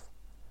yourself,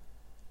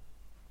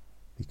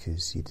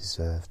 because you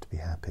deserve to be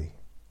happy.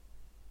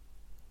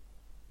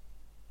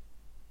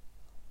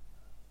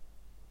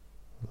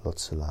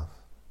 Lots of love.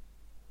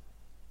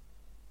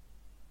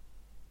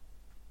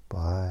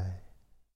 Bye.